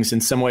things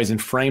in some ways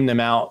and frame them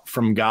out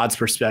from God's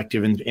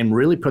perspective, and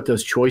really put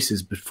those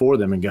choices before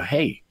them and go,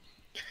 hey,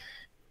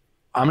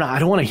 I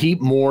don't want to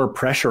heap more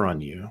pressure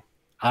on you.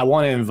 I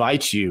want to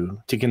invite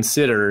you to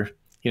consider,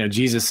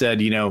 Jesus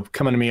said,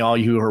 come unto me, all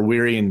you who are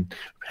weary and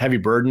heavy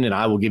burden, and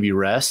I will give you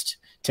rest.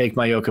 Take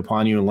my yoke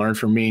upon you and learn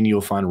from me, and you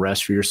will find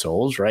rest for your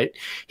souls, right?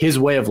 His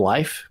way of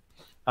life.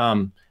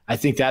 I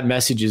think that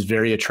message is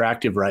very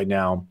attractive right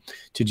now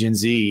to Gen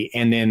Z.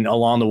 And then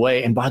along the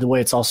way, and by the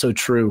way, it's also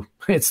true.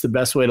 It's the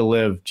best way to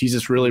live.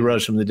 Jesus really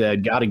rose from the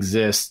dead. God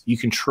exists. You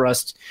can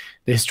trust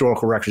the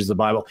historical records of the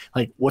Bible.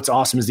 Like, what's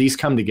awesome is these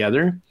come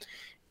together,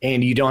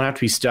 and you don't have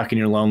to be stuck in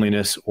your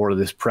loneliness or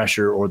this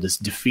pressure or this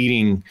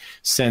defeating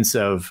sense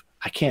of,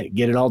 I can't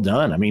get it all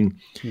done. I mean,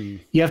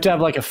 you have to have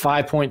like a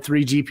 5.3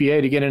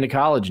 GPA to get into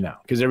college now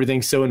because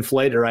everything's so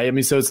inflated, right? I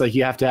mean, so it's like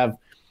you have to have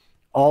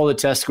all the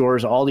test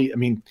scores,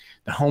 the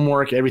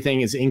homework,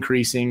 everything is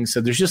increasing.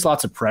 So there's just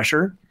lots of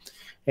pressure.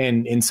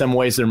 And in some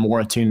ways, they're more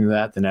attuned to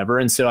that than ever.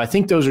 And so I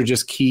think those are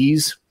just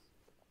keys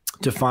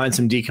to find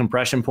some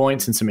decompression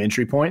points and some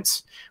entry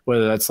points,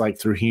 whether that's like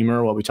through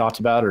humor, what we talked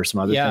about, or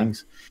some other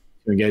things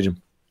to engage them.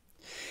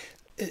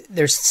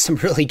 There's some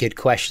really good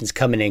questions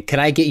coming in. Can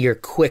I get your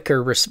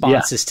quicker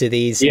responses to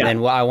these? And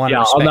then I want to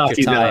respect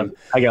your time.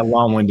 I got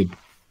long-winded.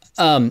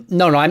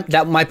 No.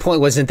 My point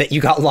wasn't that you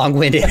got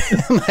long-winded.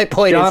 My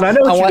point John, is, I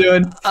know what you're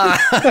doing.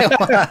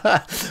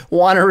 I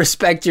want to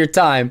respect your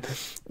time.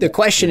 The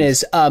question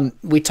is,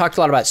 we talked a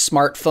lot about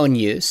smartphone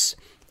use,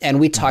 and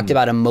we talked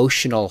about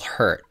emotional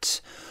hurt.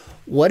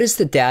 What does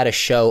the data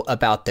show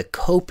about the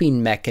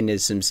coping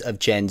mechanisms of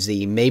Gen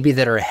Z, maybe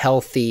that are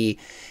healthy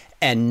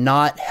and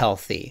not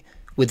healthy,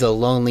 with the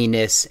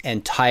loneliness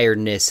and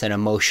tiredness and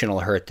emotional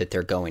hurt that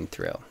they're going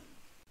through?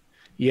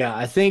 Yeah,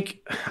 I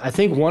think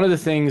one of the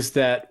things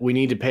that we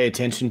need to pay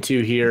attention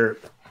to here,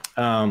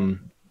 and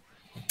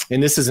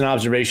this is an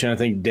observation I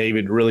think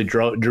David really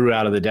drew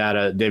out of the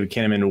data, David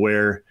Kinnaman,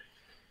 where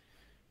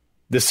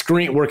the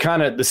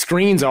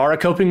screens are a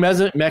coping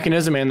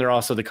mechanism, and they're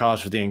also the cause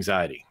for the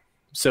anxiety.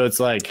 So it's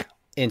like,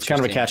 it's kind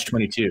of a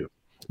catch-22,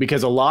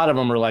 because a lot of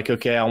them are like,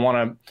 okay,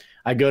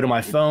 I go to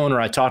my phone,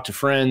 or I talk to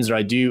friends, or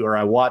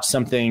I watch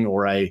something,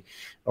 or I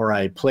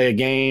play a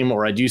game,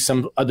 or I do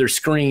some other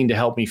screen to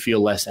help me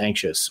feel less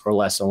anxious or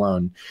less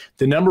alone.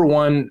 The number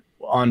one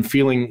on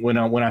feeling when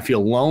I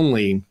feel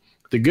lonely,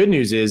 the good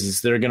news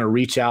is they're going to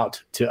reach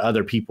out to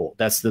other people.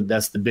 That's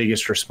the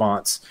biggest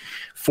response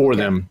for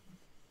them.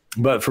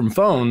 But from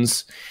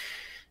phones,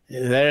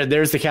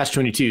 there's the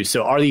catch-22.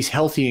 So are these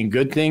healthy and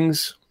good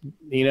things,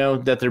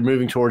 that they're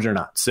moving towards or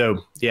not?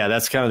 So yeah,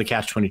 that's kind of the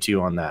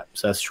catch-22 on that.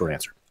 So that's the short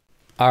answer.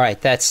 All right,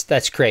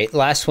 that's great.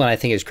 Last one I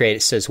think is great.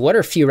 It says, what are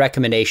a few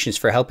recommendations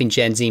for helping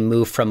Gen Z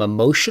move from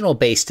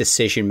emotional-based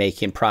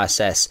decision-making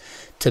process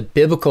to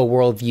biblical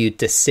worldview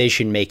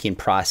decision-making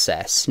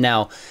process?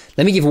 Now,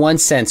 let me give one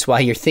sense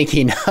while you're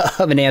thinking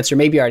of an answer.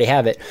 Maybe you already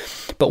have it.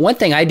 But one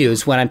thing I do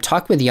is when I'm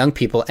talking with young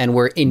people and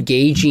we're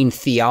engaging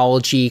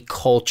theology,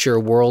 culture,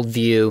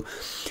 worldview,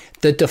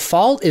 the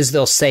default is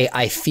they'll say,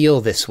 I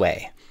feel this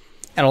way.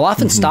 And I'll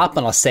often stop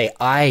and I'll say,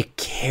 I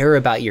care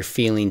about your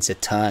feelings a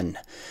ton.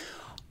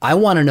 I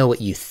want to know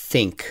what you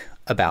think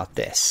about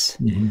this.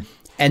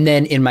 And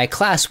then in my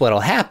class, what'll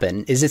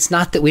happen is it's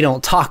not that we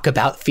don't talk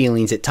about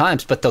feelings at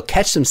times, but they'll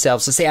catch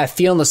themselves and say, I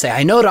feel, and they'll say,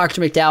 I know,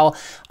 Dr. McDowell,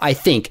 I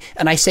think.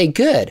 And I say,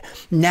 good.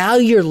 Now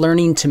you're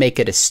learning to make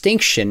a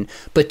distinction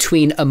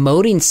between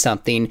emoting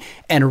something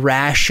and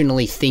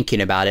rationally thinking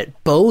about it.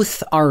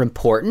 Both are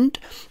important,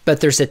 but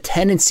there's a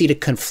tendency to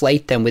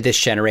conflate them with this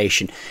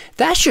generation.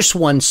 That's just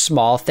one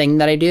small thing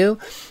that I do.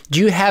 Do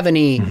you have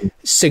any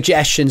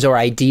suggestions or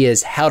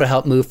ideas how to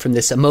help move from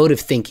this emotive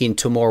thinking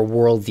to more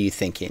worldview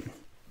thinking?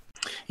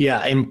 Yeah.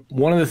 And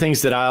one of the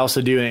things that I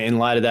also do in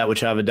light of that,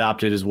 which I've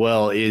adopted as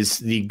well, is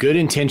the good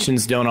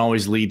intentions don't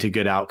always lead to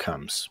good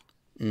outcomes.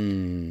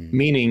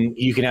 Meaning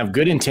you can have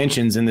good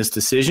intentions in this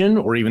decision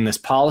or even this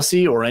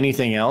policy or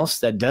anything else.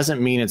 That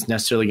doesn't mean it's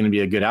necessarily going to be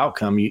a good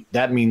outcome.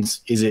 That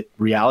means, is it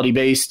reality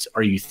based?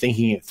 Are you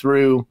thinking it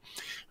through?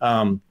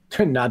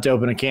 Not to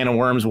open a can of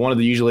worms. One of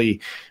the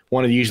usually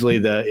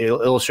the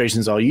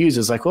illustrations I'll use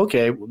is like,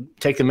 okay,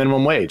 take the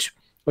minimum wage.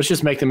 Let's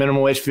just make the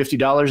minimum wage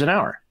 $50 an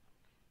hour.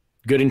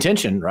 Good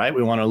intention, right?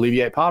 We want to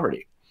alleviate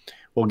poverty.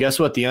 Well, guess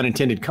what? The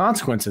unintended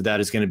consequence of that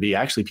is going to be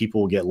actually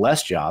people will get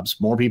less jobs,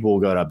 more people will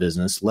go out of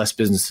business, less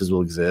businesses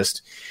will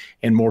exist,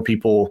 and more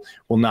people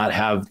will not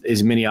have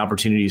as many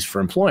opportunities for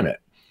employment.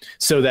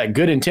 So that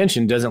good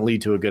intention doesn't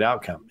lead to a good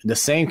outcome. The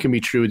same can be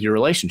true with your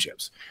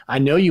relationships. I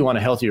know you want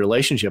a healthy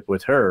relationship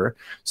with her,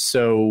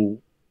 so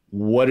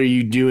what are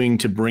you doing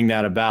to bring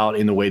that about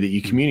in the way that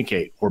you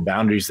communicate or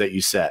boundaries that you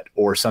set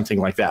or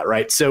something like that,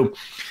 right? So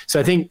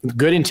I think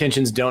good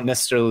intentions don't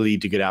necessarily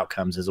lead to good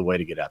outcomes as a way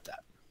to get at that.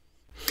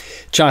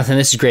 Jonathan,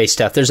 this is great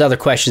stuff. There's other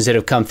questions that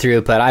have come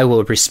through, but I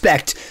will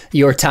respect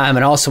your time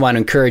and also want to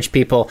encourage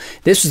people.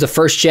 This was the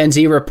first Gen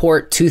Z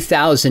report,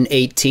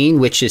 2018,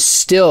 which is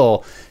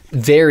still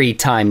very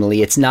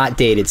timely. It's not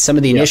dated. Some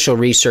of the initial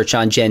research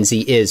on Gen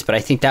Z is, but I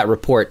think that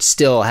report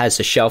still has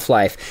a shelf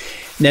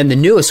life. And then the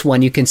newest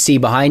one you can see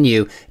behind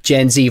you,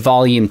 Gen Z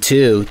Volume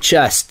 2,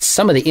 just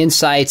some of the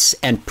insights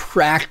and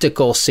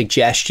practical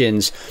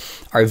suggestions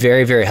are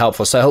very, very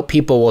helpful. So I hope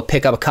people will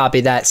pick up a copy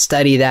of that,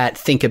 study that,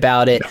 think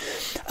about it.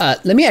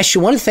 Let me ask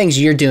you, one of the things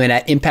you're doing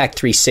at Impact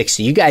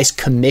 360, you guys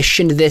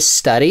commissioned this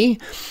study,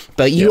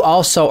 but you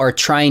also are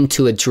trying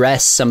to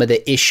address some of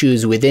the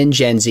issues within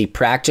Gen Z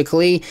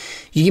practically.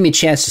 You give me a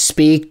chance to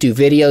speak, do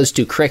videos,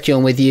 do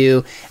curriculum with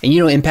you. And you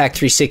know, Impact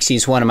 360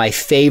 is one of my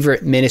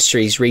favorite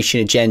ministries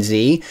reaching a Gen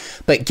Z,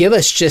 but give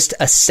us just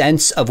a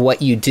sense of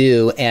what you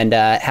do and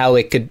how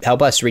it could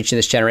help us reaching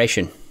this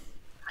generation.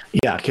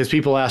 Yeah, because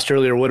people asked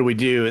earlier, what do we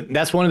do? And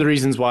that's one of the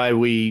reasons why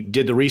we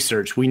did the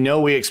research. We know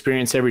we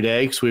experience every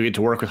day because we get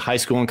to work with high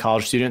school and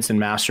college students and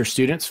master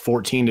students,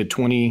 14 to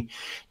 20,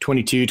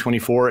 22,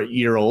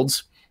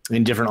 24-year-olds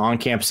in different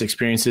on-campus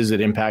experiences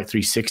at Impact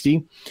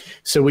 360.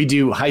 So we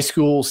do high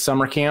school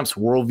summer camps,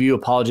 worldview,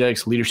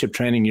 apologetics, leadership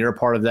training. You're a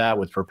part of that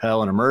with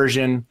Propel and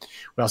Immersion.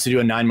 We also do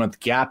a 9-month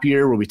gap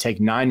year where we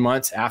take 9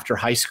 months after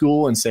high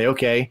school and say,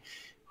 okay,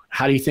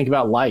 how do you think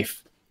about life?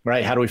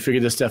 Right? How do we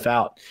figure this stuff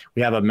out?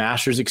 We have a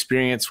master's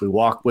experience. We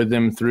walk with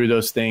them through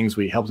those things.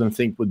 We help them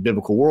think with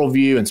biblical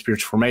worldview and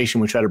spiritual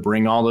formation. We try to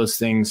bring all those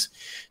things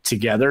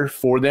together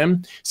for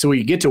them. So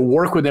we get to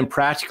work with them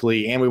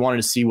practically, and we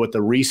wanted to see what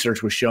the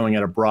research was showing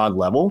at a broad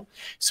level.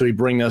 So we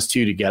bring those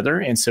two together.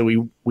 And so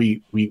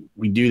we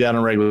do that on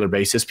a regular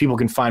basis. People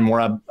can find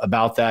more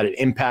about that at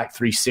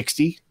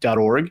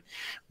impact360.org.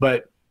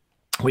 But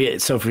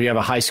so if you have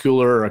a high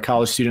schooler or a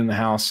college student in the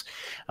house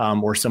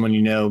or someone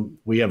you know,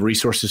 we have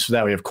resources for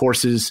that. We have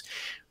courses.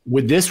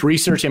 With this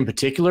research in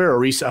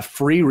particular, a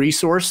free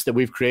resource that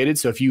we've created.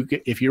 So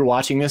if you're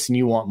watching this and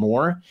you want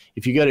more,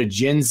 if you go to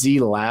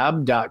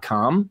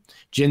genzlab.com,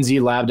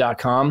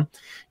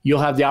 you'll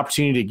have the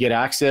opportunity to get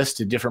access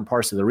to different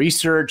parts of the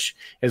research,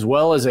 as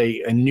well as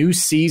a new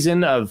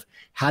season of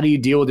how do you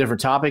deal with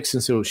different topics.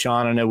 And so,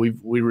 Sean, I know we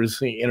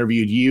recently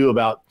interviewed you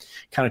about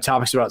kind of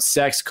topics about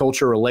sex,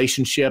 culture,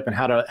 relationship, and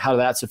how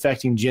that's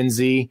affecting Gen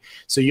Z.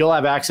 So you'll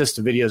have access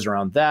to videos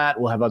around that.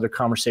 We'll have other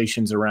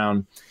conversations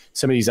around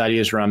some of these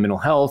ideas around mental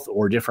health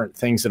or different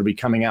things that will be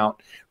coming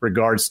out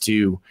regards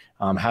to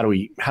how do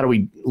we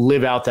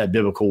live out that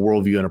biblical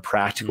worldview in a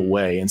practical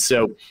way. And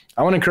so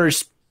I want to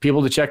encourage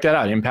people to check that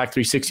out,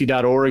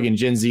 impact360.org and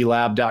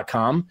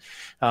genzlab.com,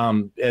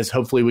 as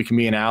hopefully we can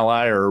be an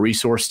ally or a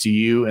resource to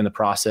you in the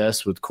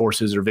process with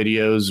courses or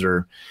videos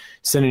or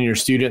sending your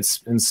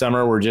students in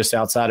summer. We're just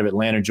outside of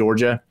Atlanta,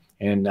 Georgia.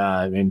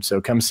 And so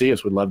come see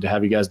us. We'd love to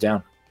have you guys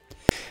down.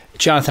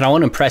 Jonathan, I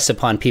want to impress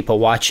upon people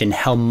watching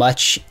how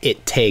much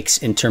it takes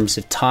in terms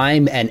of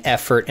time and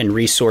effort and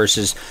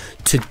resources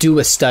to do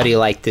a study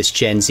like this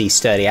Gen Z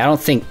study. I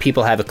don't think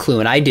people have a clue,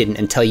 and I didn't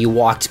until you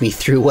walked me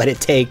through what it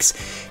takes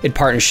in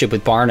partnership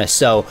with Barna.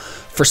 So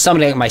for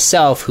somebody like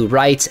myself who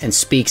writes and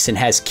speaks and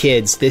has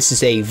kids, this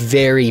is a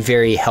very,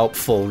 very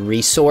helpful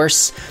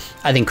resource.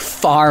 I think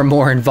far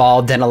more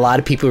involved than a lot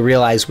of people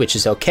realize, which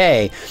is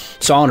okay.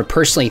 So I want to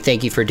personally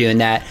thank you for doing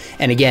that.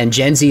 And again,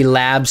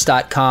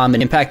 genzlabs.com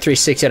and Impact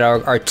 360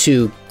 are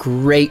two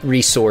great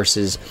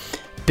resources,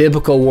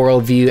 biblical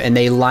worldview, and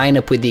they line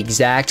up with the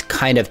exact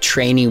kind of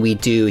training we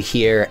do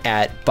here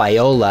at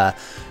Biola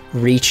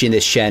reaching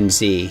this Gen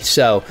Z.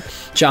 So,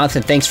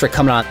 Jonathan, thanks for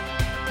coming on.